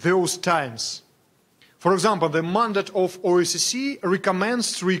existed those times. For example, the mandate of OSCE recommends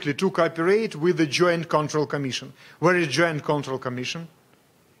strictly to cooperate with the Joint Control Commission. Where is Joint Control Commission?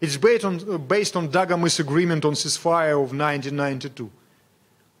 It's based on Dagomys Agreement on ceasefire of 1992.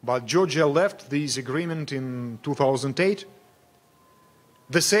 But Georgia left this agreement in 2008.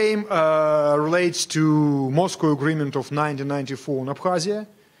 The same relates to Moscow Agreement of 1994 on Abkhazia,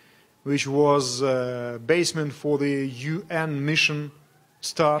 which was basement for the UN mission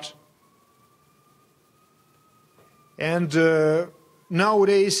start. And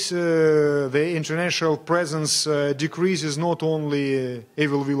nowadays, the international presence decreases not only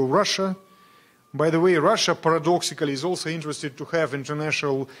evil will of Russia. By the way, Russia paradoxically is also interested to have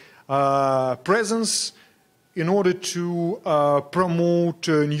international presence in order to promote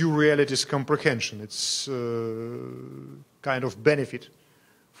new realities comprehension. It's kind of benefit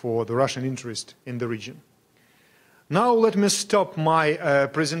for the Russian interest in the region. Now let me stop my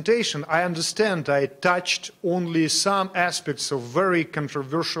presentation. I understand I touched only some aspects of very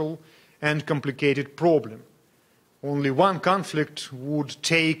controversial and complicated problem. Only one conflict would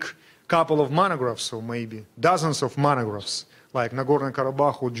take a couple of monographs, or maybe dozens of monographs, like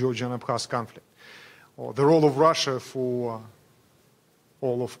Nagorno-Karabakh or Georgian Abkhaz conflict, or the role of Russia for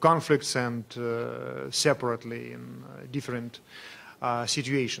all of conflicts and separately in different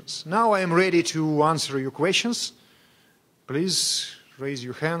situations. Now I am ready to answer your questions. Please raise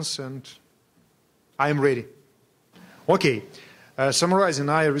your hands and I am ready. Okay, summarizing,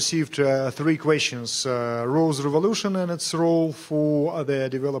 I received 3 questions. Rose Revolution and its role for the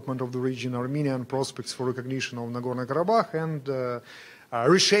development of the region, Armenian prospects for recognition of Nagorno-Karabakh, and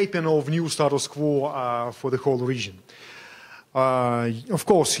reshaping of new status quo for the whole region. Of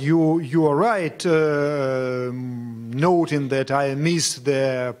course, you are right, noting that I missed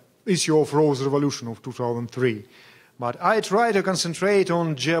the issue of Rose Revolution of 2003. But I try to concentrate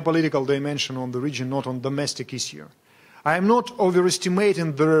on geopolitical dimension on the region, not on domestic issue. I am not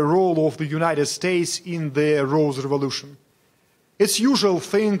overestimating the role of the United States in the Rose Revolution. It's usual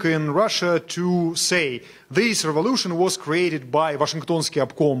thing in Russia to say this revolution was created by Washingtonsky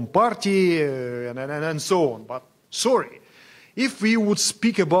Obkom party and so on. But sorry, if we would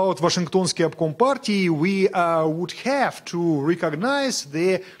speak about Washingtonsky Obkom party, we would have to recognize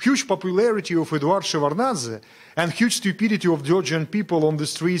the huge popularity of Eduard Shevardnadze and huge stupidity of Georgian people on the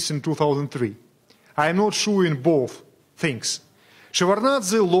streets in 2003. I am not sure in both things.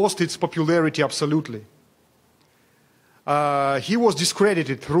 Shevardnadze lost its popularity absolutely. He was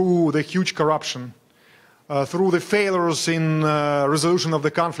discredited through the huge corruption, through the failures in resolution of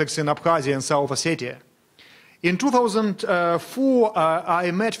the conflicts in Abkhazia and South Ossetia. In 2004,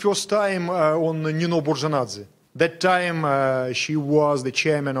 I met first time on Nino Burzhanadze. That time she was the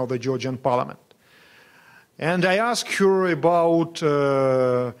chairman of the Georgian parliament. And I asked her about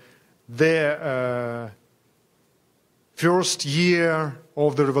the first year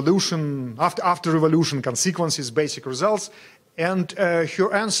of the revolution, after revolution consequences, basic results. And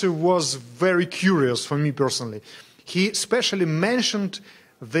her answer was very curious for me personally. He especially mentioned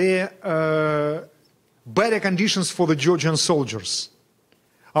the better conditions for the Georgian soldiers.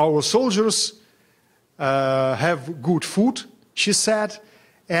 Our soldiers have good food, she said,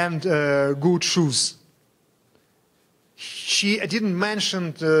 and good shoes. She didn't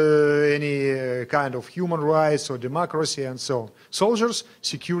mention any kind of human rights or democracy and so on. Soldiers,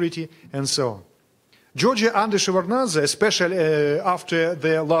 security, and so on. Georgia under Shevardnadze, especially after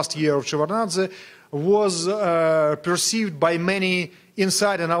the last year of Shevardnadze, was perceived by many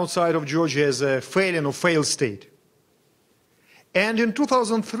inside and outside of Georgia as a failing or failed state. And in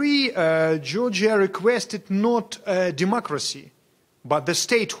 2003, Georgia requested not democracy, but the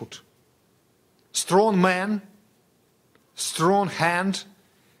statehood. Strong man, strong hand,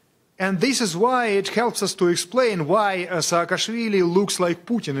 and this is why it helps us to explain why Saakashvili looks like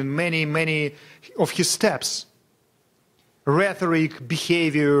Putin in many of his steps. Rhetoric,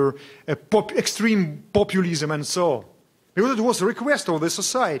 behavior, extreme populism, and so on. Because it was a request of the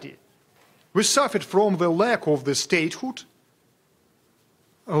society. We suffered from the lack of the statehood,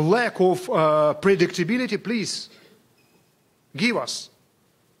 a lack of predictability. Please, give us.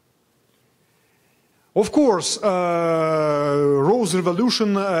 Of course, Rose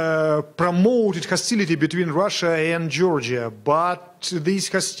Revolution promoted hostility between Russia and Georgia, but this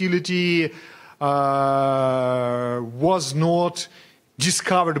hostility was not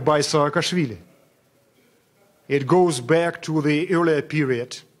discovered by Saakashvili. It goes back to the earlier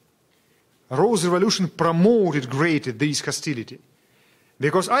period. Rose Revolution promoted greatly this hostility.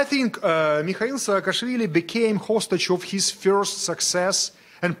 Because I think Mikhail Saakashvili became hostage of his first success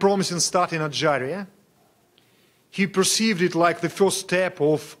and promising start in Adjarea. He perceived it like the first step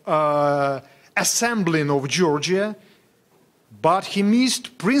of assembling of Georgia, but he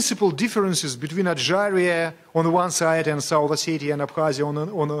missed principal differences between Adjarea on the one side and South Ossetia and Abkhazia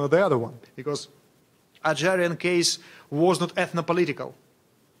on the other one, because Adjarian case was not ethnopolitical.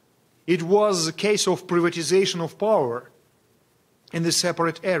 It was a case of privatization of power in the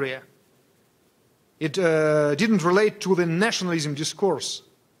separate area. It didn't relate to the nationalism discourse,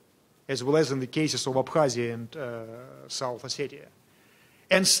 as well as in the cases of Abkhazia and South Ossetia.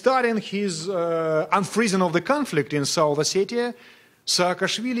 And starting his unfreezing of the conflict in South Ossetia,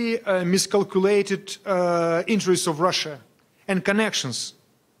 Saakashvili miscalculated interests of Russia and connections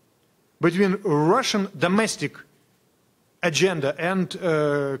between Russian domestic agenda and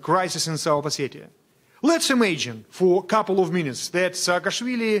crisis in South Ossetia. Let's imagine for a couple of minutes that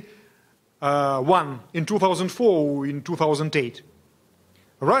Saakashvili won in 2004 or in 2008.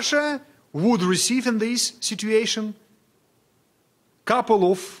 Russia would receive in this situation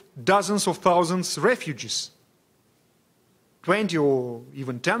couple of dozens of thousands refugees, 20 or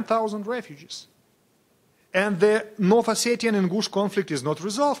even 10,000 refugees. And the North Ossetian and Ingush conflict is not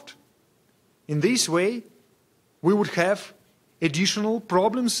resolved. In this way, we would have additional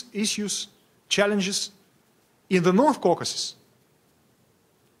problems, issues, challenges in the North Caucasus.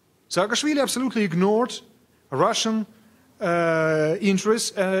 Saakashvili absolutely ignored Russian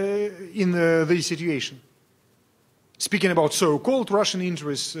interests in this situation. Speaking about so-called Russian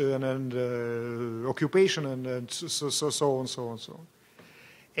interests and occupation and so on.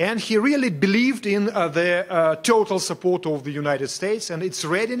 And he really believed in the total support of the United States and its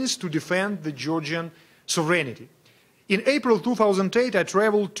readiness to defend the Georgian sovereignty. In April 2008, I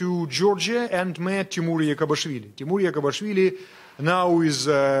traveled to Georgia and met Timur Yakubashvili. Timur Yakubashvili now is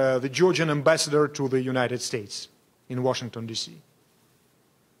the Georgian ambassador to the United States in Washington, D.C.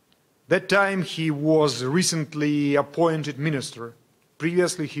 That time he was recently appointed minister.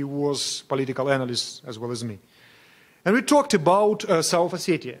 Previously he was political analyst as well as me. And we talked about South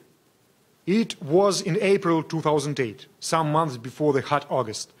Ossetia. It was in April 2008, some months before the hot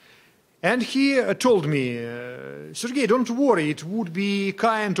August. And he told me, Sergey, don't worry, it would be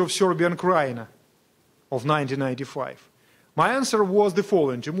kind of Serbian Krajina of 1995. My answer was the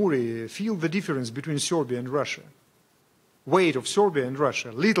following: Timuri, feel the difference between Serbia and Russia. Weight of Serbia and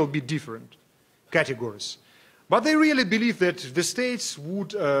Russia, little bit different categories. But they really believe that the states would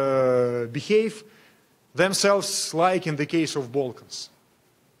behave themselves like in the case of Balkans.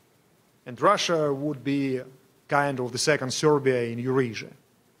 And Russia would be kind of the second Serbia in Eurasia.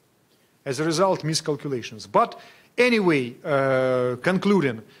 As a result, miscalculations. But anyway,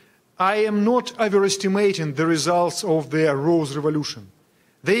 concluding, I am not overestimating the results of the Rose Revolution.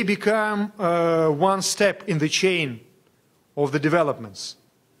 They become one step in the chain of the developments.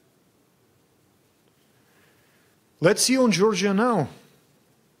 Let's see on Georgia now.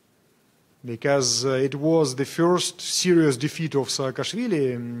 because it was the first serious defeat of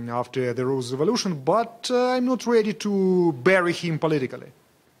Saakashvili after the Rose Revolution, but I'm not ready to bury him politically.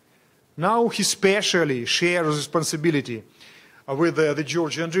 Now he specially shares responsibility with the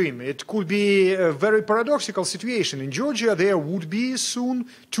Georgian dream. It could be a very paradoxical situation. In Georgia, there would be soon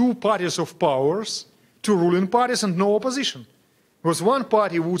two parties of powers, two ruling parties and no opposition. Because one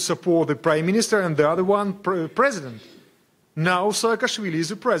party would support the prime minister and the other one president. Now Saakashvili is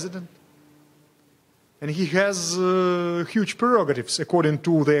the president. And he has huge prerogatives according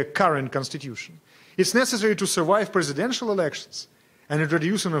to the current constitution. It's necessary to survive presidential elections and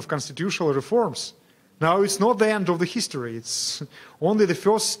introduction of constitutional reforms. Now it's not the end of the history, it's only the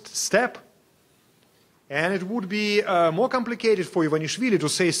first step. And it would be more complicated for Ivanishvili to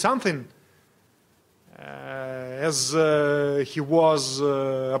say something as he was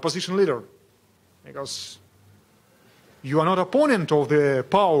opposition leader. Because you are not opponent of the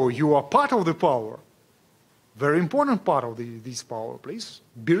power, you are part of the power. Very important part of this power, please.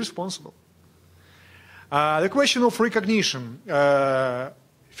 Be responsible. The question of recognition.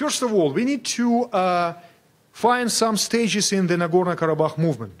 First of all, we need to find some stages in the Nagorno-Karabakh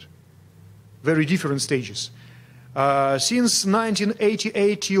movement. Very different stages. Since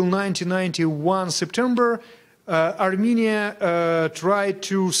 1988 till 1991 September, Armenia tried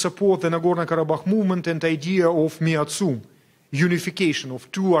to support the Nagorno-Karabakh movement and idea of Miatsum, unification of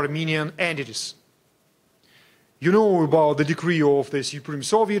two Armenian entities. You know about the decree of the Supreme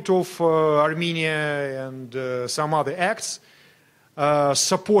Soviet of Armenia and some other acts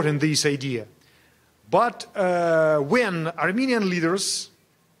supporting this idea. But when Armenian leaders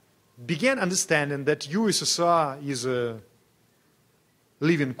began understanding that USSR is a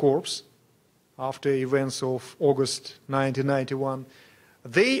living corpse after events of August 1991,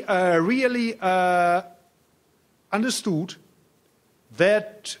 they really understood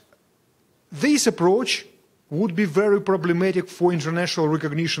that this approach would be very problematic for international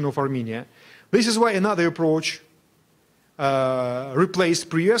recognition of Armenia. This is why another approach replaced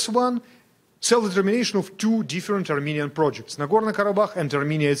previous one, self-determination of two different Armenian projects, Nagorno-Karabakh and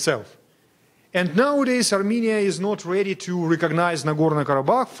Armenia itself. And nowadays Armenia is not ready to recognize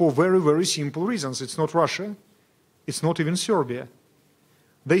Nagorno-Karabakh for very, very simple reasons. It's not Russia, it's not even Serbia.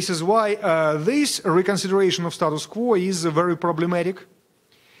 This is why this reconsideration of status quo is very problematic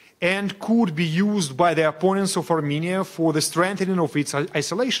and could be used by the opponents of Armenia for the strengthening of its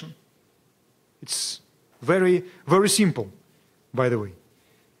isolation. It's very, very simple, by the way.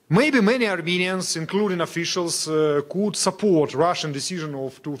 Maybe many Armenians, including officials, could support Russian decision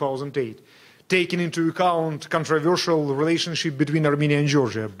of 2008, taking into account controversial relationship between Armenia and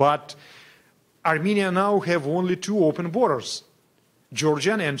Georgia. But Armenia now have only two open borders,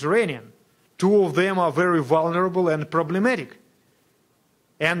 Georgian and Iranian. Two of them are very vulnerable and problematic.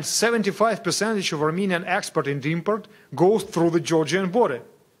 And 75% of Armenian export and import goes through the Georgian border.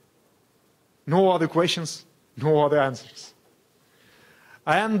 No other questions, no other answers.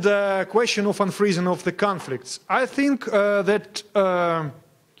 And the question of unfreezing of the conflicts. I think that,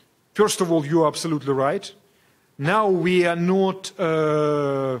 first of all, you are absolutely right. Now we are not,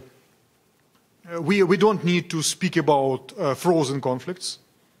 we don't need to speak about frozen conflicts.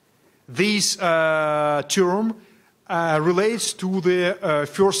 This term relates to the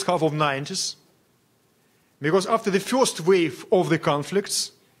first half of the 90s, because after the first wave of the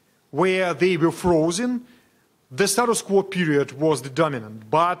conflicts, where they were frozen, the status quo period was the dominant.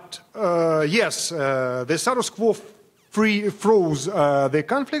 But yes, the status quo froze the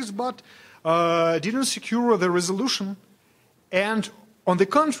conflicts, but didn't secure the resolution, and on the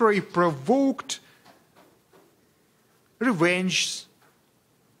contrary provoked revenge,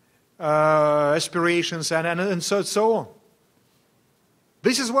 aspirations, and so on.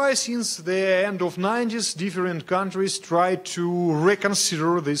 This is why since the end of the 90s, different countries tried to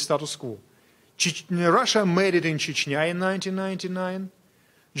reconsider the status quo. Russia made it in Chechnya in 1999.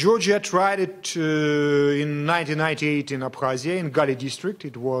 Georgia tried it in 1998 in Abkhazia, in Gali district.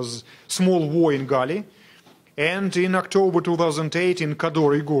 It was a small war in Gali. And in October 2008 in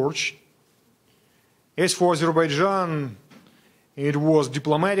Kadori Gorge. As for Azerbaijan, it was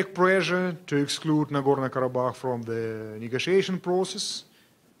diplomatic pressure to exclude Nagorno-Karabakh from the negotiation process.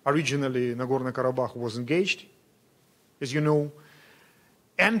 Originally, Nagorno-Karabakh was engaged, as you know,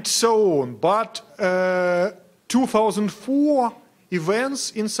 and so on. But 2004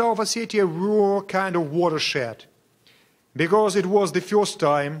 events in South Ossetia were kind of watershed, because it was the first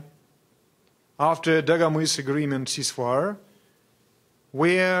time after Dagamys agreement ceasefire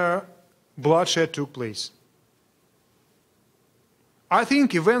where bloodshed took place. I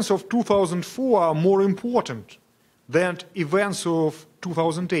think events of 2004 are more important than events of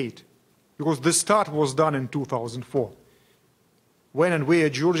 2008, because the start was done in 2004, when and where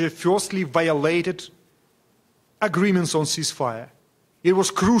Georgia firstly violated agreements on ceasefire. It was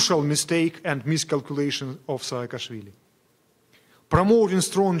a crucial mistake and miscalculation of Saakashvili. Promoting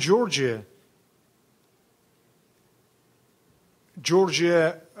strong Georgia,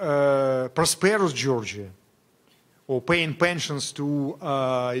 prosperous Georgia, or paying pensions to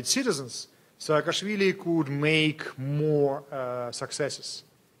its citizens, Saakashvili could make more successes.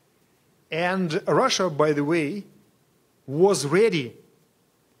 And Russia, by the way, was ready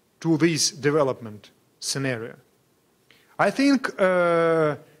to this development scenario. I think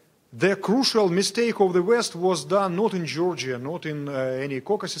the crucial mistake of the West was done not in Georgia, not in any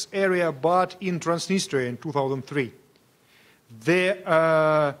Caucasus area, but in Transnistria in 2003.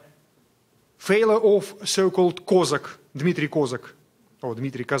 The failure of so-called Dmitry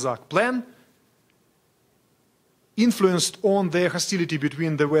Kazakh plan influenced on the hostility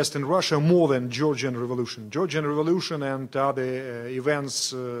between the West and Russia more than Georgian Revolution. Georgian Revolution and other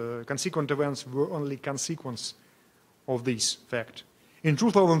events, consequent events, were only consequence of this fact. In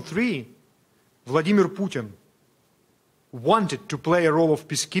 2003, Vladimir Putin wanted to play a role of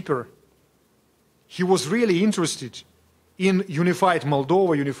peacekeeper. He was really interested in unified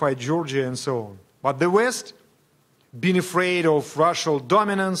Moldova, unified Georgia, and so on. But the West, being afraid of Russian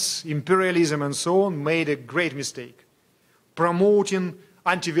dominance, imperialism, and so on, made a great mistake, promoting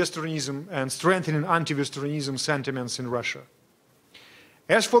anti-Westernism and strengthening anti-Westernism sentiments in Russia.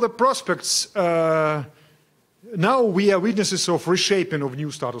 As for the prospects, now we are witnesses of reshaping of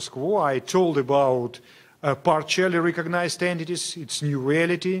new status quo. I told about partially recognized entities, its new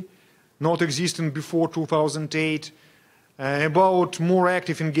reality, not existing before 2008, about more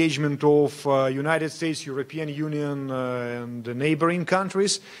active engagement of United States, European Union, and the neighboring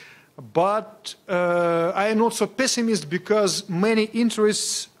countries. But I am not so pessimist because many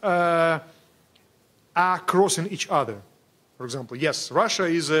interests are crossing each other. For example, yes, Russia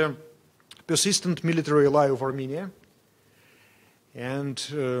is a persistent military ally of Armenia,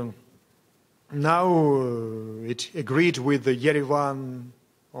 and now it agreed with the Yerevan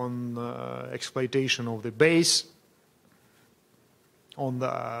on exploitation of the base, on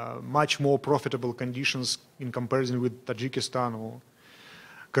the much more profitable conditions in comparison with Tajikistan or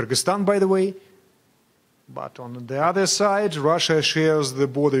Kyrgyzstan, by the way. But on the other side, Russia shares the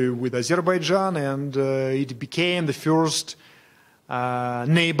border with Azerbaijan, and it became the first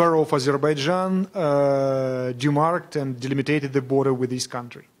neighbor of Azerbaijan, demarked and delimited the border with this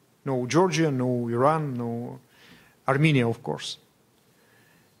country. No Georgia, no Iran, no Armenia, of course.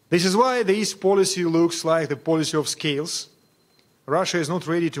 This is why this policy looks like the policy of scales. Russia is not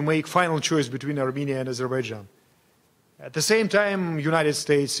ready to make final choice between Armenia and Azerbaijan. At the same time, United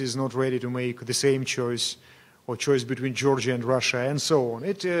States is not ready to make the same choice or choice between Georgia and Russia, and so on.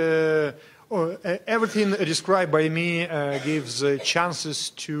 Everything described by me gives chances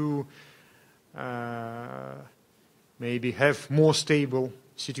to maybe have more stable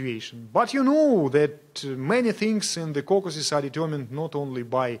situation. But you know that many things in the Caucasus are determined not only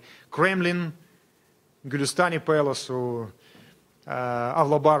by Kremlin, Gulistani Palace, or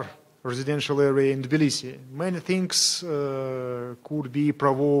Avlabar residential area in Tbilisi. Many things could be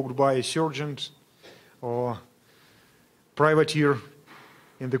provoked by a sergeant or privateer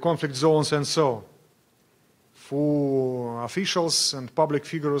in the conflict zones and so on. For officials and public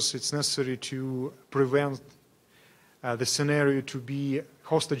figures, it's necessary to prevent the scenario to be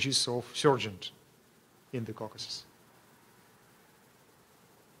hostages of sergeant in the Caucasus.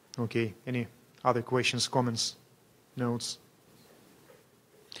 Okay, any other questions, comments, notes?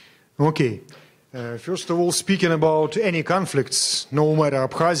 Okay, first of all, speaking about any conflicts, no matter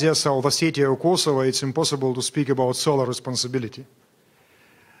Abkhazia, South Ossetia or Kosovo, it's impossible to speak about sole responsibility.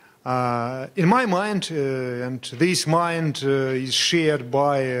 In my mind, and this mind is shared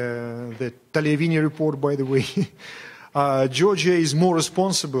by the Taliavini report, by the way, Georgia is more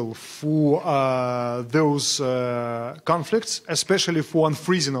responsible for those conflicts, especially for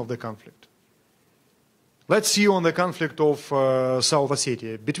unfreezing of the conflict. Let's see on the conflict of South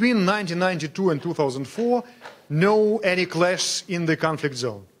Ossetia. Between 1992 and 2004, no any clash in the conflict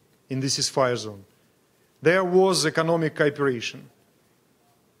zone, in the ceasefire zone. There was economic cooperation.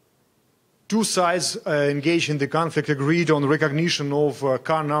 Two sides engaged in the conflict agreed on recognition of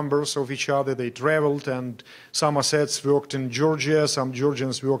car numbers of each other. They traveled, and some Ossets worked in Georgia, some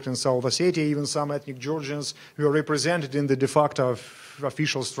Georgians worked in South Ossetia, even some ethnic Georgians were represented in the de facto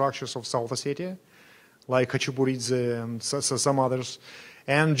official structures of South Ossetia, like Khachapuridze and some others.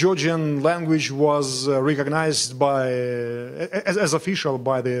 And Georgian language was recognized as official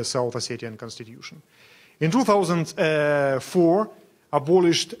by the South Ossetian constitution. In 2004,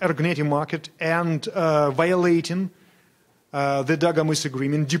 abolished Ergneti market, and violating the Dagamys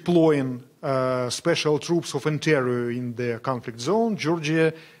agreement, deploying special troops of interior in the conflict zone,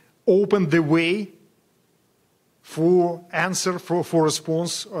 Georgia opened the way for answer, for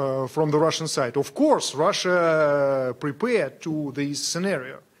response from the Russian side. Of course, Russia prepared to this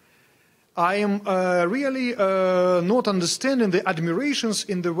scenario. I am really not understanding the admirations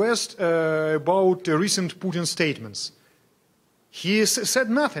in the West about recent Putin statements. He said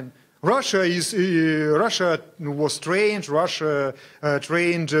nothing. Russia was trained. Russia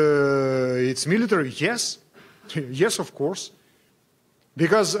trained its military. Yes, yes, of course,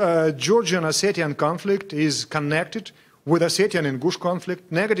 because Georgian Ossetian conflict is connected with Ossetian and Gush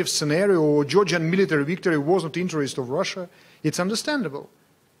conflict. Negative scenario, Georgian military victory was not interest of Russia. It's understandable.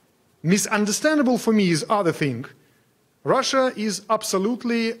 Misunderstandable for me is other thing. Russia is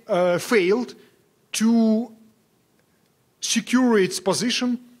absolutely failed to secure its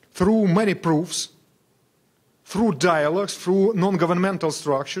position through many proofs, through dialogues, through non-governmental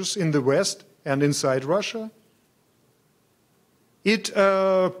structures in the West and inside Russia. It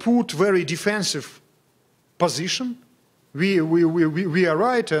put very defensive position. We are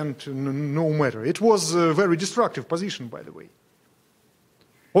right, and no matter. It was a very destructive position, by the way.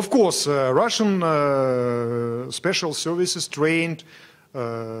 Of course, Russian special services trained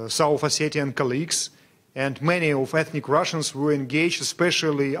South Ossetian colleagues, and many of ethnic Russians were engaged,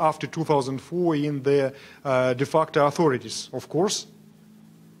 especially after 2004, in the de facto authorities, of course.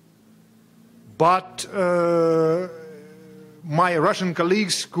 But my Russian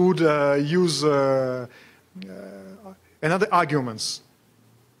colleagues could use another arguments,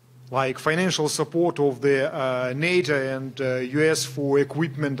 like financial support of the NATO and US for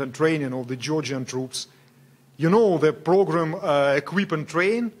equipment and training of the Georgian troops. You know the program Equip and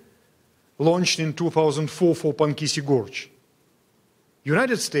Train, launched in 2004 for Pankisi Gorge.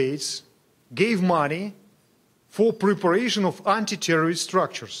 United States gave money for preparation of anti-terrorist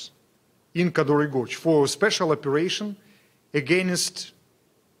structures in Kadori Gorge for a special operation against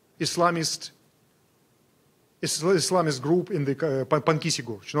Islamist group in the Pankisi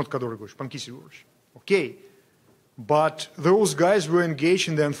Gorge, not Kadori Gorge, Pankisi Gorge. Okay, but those guys were engaged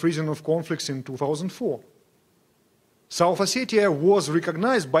in the unfreezing of conflicts in 2004. South Ossetia was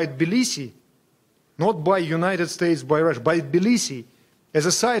recognized by Tbilisi, not by United States, by Russia, by Tbilisi as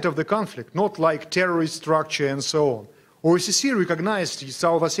a site of the conflict, not like terrorist structure and so on. OSCE recognized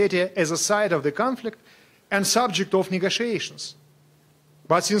South Ossetia as a site of the conflict and subject of negotiations.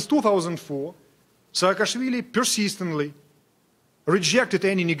 But since 2004, Saakashvili persistently rejected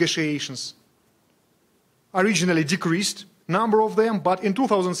any negotiations, originally decreased number of them, but in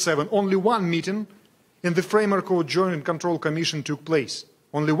 2007 only one meeting in the framework of Joint Control Commission took place.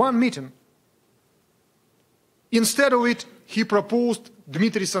 Only one meeting. Instead of it, he proposed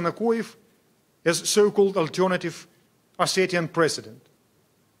Dmitry Sanakoyev as so-called alternative Ossetian president.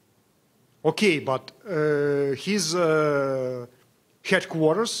 Okay, but his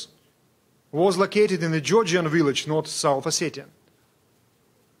headquarters was located in the Georgian village, not South Ossetian.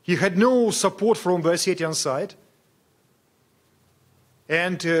 He had no support from the Ossetian side,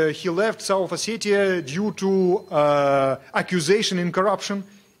 and he left South Ossetia due to accusation in corruption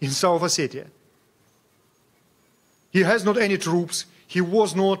in South Ossetia. He has not any troops. He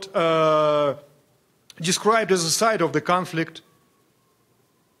was not described as a side of the conflict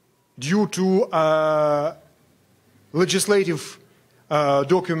due to legislative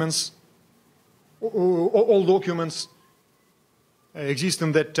documents. All documents exist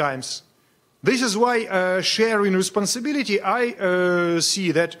in that times. This is why, sharing responsibility, I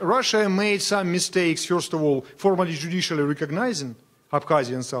see that Russia made some mistakes, first of all, formally judicially recognizing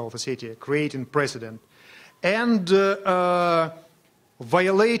Abkhazia and South Ossetia, creating precedent, and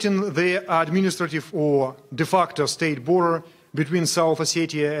violating the administrative or de facto state border between South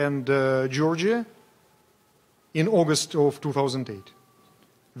Ossetia and Georgia in August of 2008.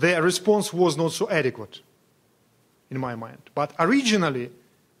 Their response was not so adequate, in my mind. But originally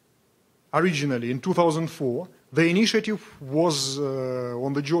in 2004, the initiative was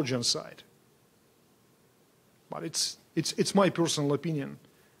on the Georgian side. But it's my personal opinion.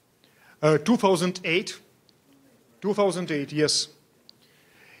 2008, yes.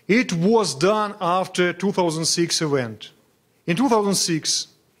 It was done after 2006 event. In 2006,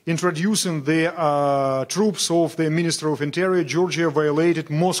 introducing the troops of the Ministry of Interior, Georgia violated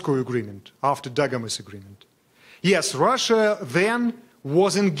Moscow Agreement after Dagamys Agreement. Yes, Russia then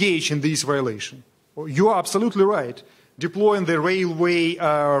was engaged in this violation. You are absolutely right. Deploying the railway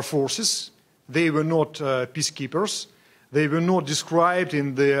forces, they were not peacekeepers. They were not described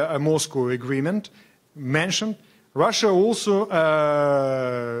in the Moscow Agreement mentioned, Russia also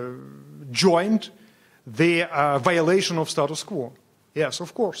joined the violation of status quo. Yes,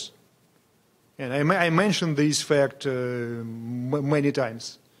 of course. And I mentioned this fact many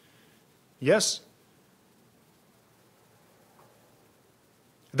times. Yes?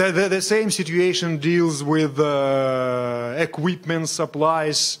 The same situation deals with equipment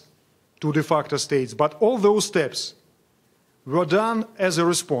supplies to de facto states. But all those steps were done as a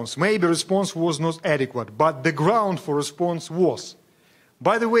response. Maybe response was not adequate, but the ground for response was.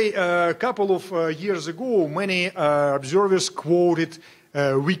 By the way, a couple of years ago, many observers quoted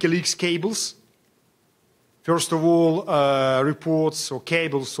WikiLeaks cables. First of all, reports or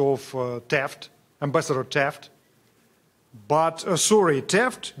cables of theft, Ambassador theft. But,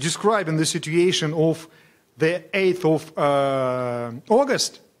 theft, describing the situation of the 8th of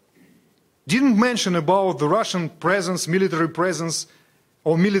August, didn't mention about the Russian presence, military presence,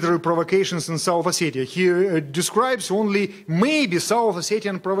 or military provocations in South Ossetia. He describes only maybe South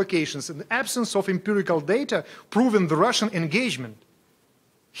Ossetian provocations in the absence of empirical data proving the Russian engagement.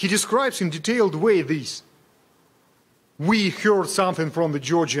 He describes in detailed way this. We heard something from the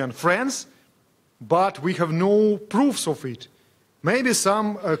Georgian friends, but we have no proofs of it. Maybe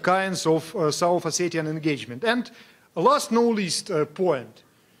some kinds of South Ossetian engagement. And last no least point.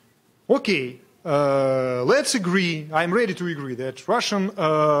 Okay, let's agree, I'm ready to agree that Russian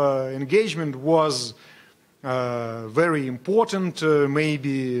engagement was very important,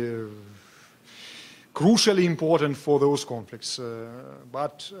 maybe crucially important for those conflicts.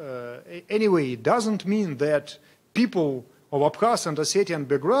 But anyway, it doesn't mean that people of Abkhaz and Ossetian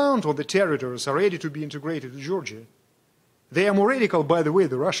background on the territories are ready to be integrated to Georgia. They are more radical, by the way,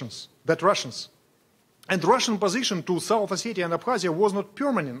 the Russians. And the Russian position to South Ossetia and Abkhazia was not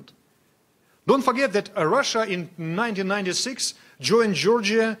permanent. Don't forget that Russia in 1996 joined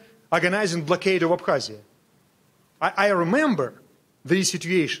Georgia organizing blockade of Abkhazia. I remember the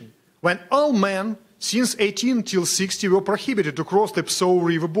situation when all men since 18 till 60 were prohibited to cross the Pso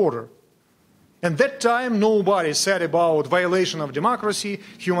River border. And that time nobody said about violation of democracy,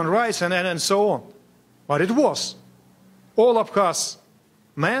 human rights and so on. But it was. All Abkhaz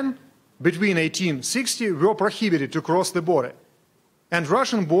men between 1860 were prohibited to cross the border. And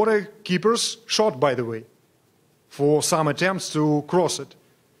Russian border keepers shot, by the way, for some attempts to cross it.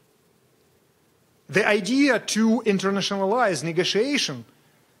 The idea to internationalize negotiation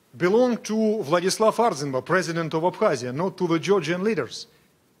belonged to Vladislav Arzenba, president of Abkhazia, not to the Georgian leaders.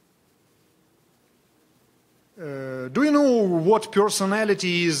 Do you know what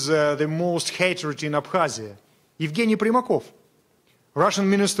personality is the most hated in Abkhazia? Evgeny Primakov, Russian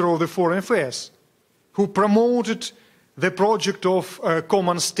Minister of the Foreign Affairs, who promoted the project of a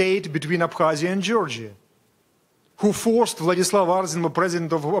common state between Abkhazia and Georgia, who forced Vladislav Arzenba,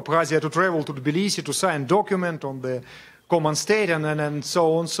 president of Abkhazia, to travel to Tbilisi to sign a document on the common state and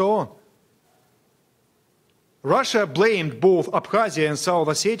so on, so on. Russia blamed both Abkhazia and South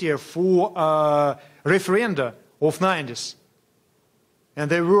Ossetia for referenda of 90s. And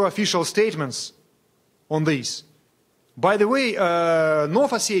there were official statements on this. By the way,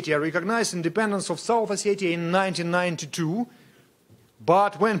 North Ossetia recognized independence of South Ossetia in 1992,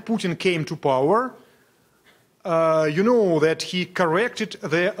 but when Putin came to power, you know that he corrected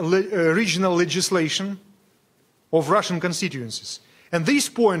the regional legislation of Russian constituencies. And this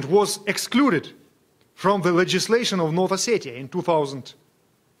point was excluded from the legislation of North Ossetia in 2000.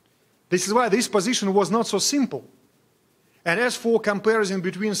 This is why this position was not so simple. And as for comparison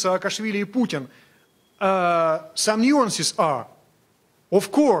between Saakashvili and Putin, some nuances are.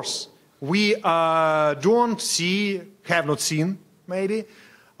 Of course, we don't see, have not seen, maybe,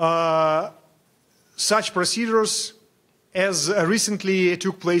 such procedures as recently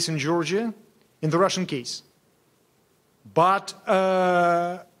took place in Georgia in the Russian case. But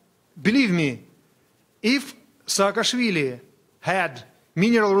believe me, if Saakashvili had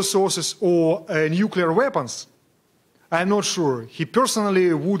mineral resources or nuclear weapons, I'm not sure he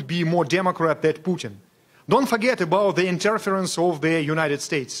personally would be more Democrat than Putin. Don't forget about the interference of the United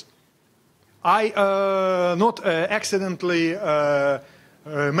States. I not accidentally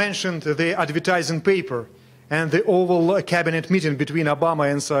mentioned the advertising paper and the Oval Cabinet meeting between Obama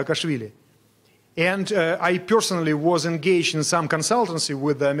and Saakashvili. And I personally was engaged in some consultancy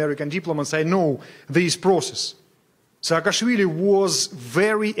with the American diplomats. I know this process. Saakashvili was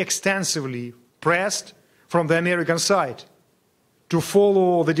very extensively pressed from the American side to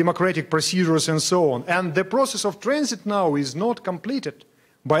follow the democratic procedures and so on. And the process of transit now is not completed,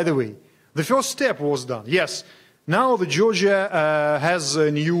 by the way. The first step was done. Yes, now the Georgia has a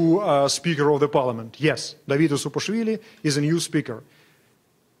new speaker of the parliament. Yes, David Usupashvili is a new speaker.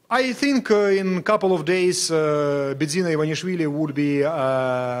 I think in a couple of days, Bidzina Ivanishvili would be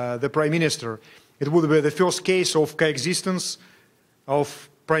the prime minister. It would be the first case of coexistence of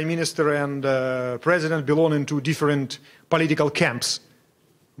prime minister and president belonging to different political camps.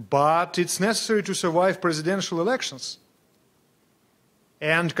 But it's necessary to survive presidential elections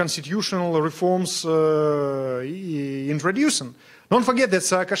and constitutional reforms introducing. Don't forget that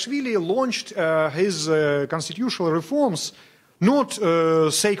Saakashvili launched his constitutional reforms not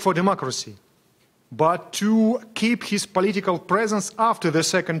sake for democracy, but to keep his political presence after the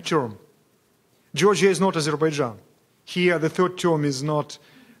second term. Georgia is not Azerbaijan. Here the third term is not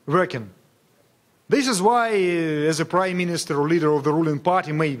working. This is why, as a prime minister or leader of the ruling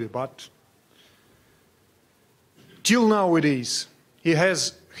party, maybe, but till nowadays, he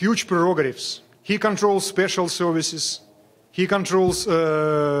has huge prerogatives. He controls special services. He controls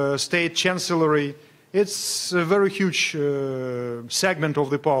state chancellery. It's a very huge segment of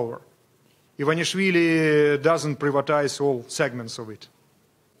the power. Ivanishvili doesn't privatize all segments of it.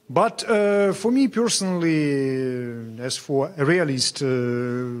 But for me personally, as for a realist,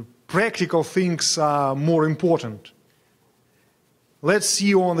 practical things are more important. Let's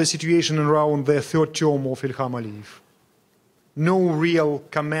see on the situation around the third term of Ilham Aliyev. No real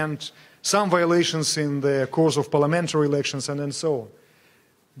comment, some violations in the course of parliamentary elections and so on.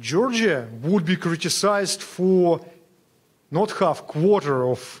 Georgia would be criticized for not half, quarter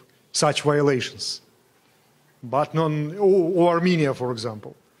of such violations, but or Armenia, for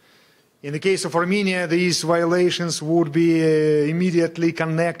example. In the case of Armenia, these violations would be immediately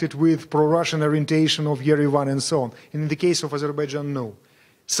connected with pro-Russian orientation of Yerevan and so on. In the case of Azerbaijan, no.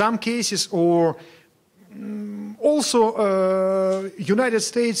 Some cases, or also United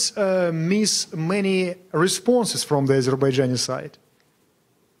States miss many responses from the Azerbaijani side.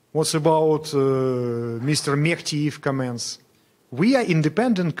 What's about Mr. Mekhteyev comments? We are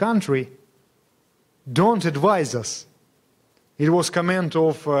independent country. Don't advise us. It was comment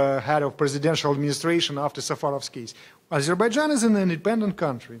of head of presidential administration after Safarov's case. Azerbaijan is an independent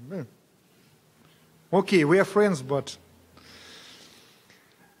country. Okay, we are friends, but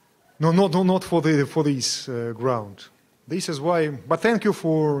no, not for this ground. This is why. But thank you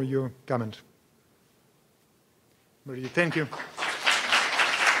for your comment. Thank you.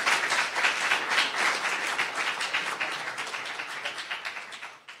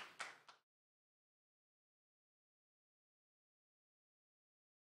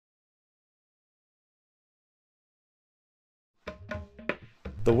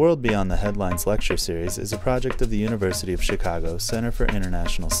 The World Beyond the Headlines lecture series is a project of the University of Chicago Center for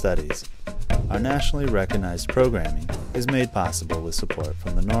International Studies. Our nationally recognized programming is made possible with support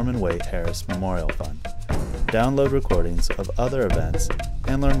from the Norman Waite Harris Memorial Fund. Download recordings of other events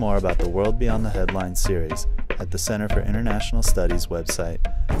and learn more about the World Beyond the Headlines series at the Center for International Studies website,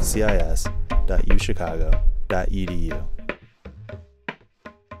 cis.uchicago.edu.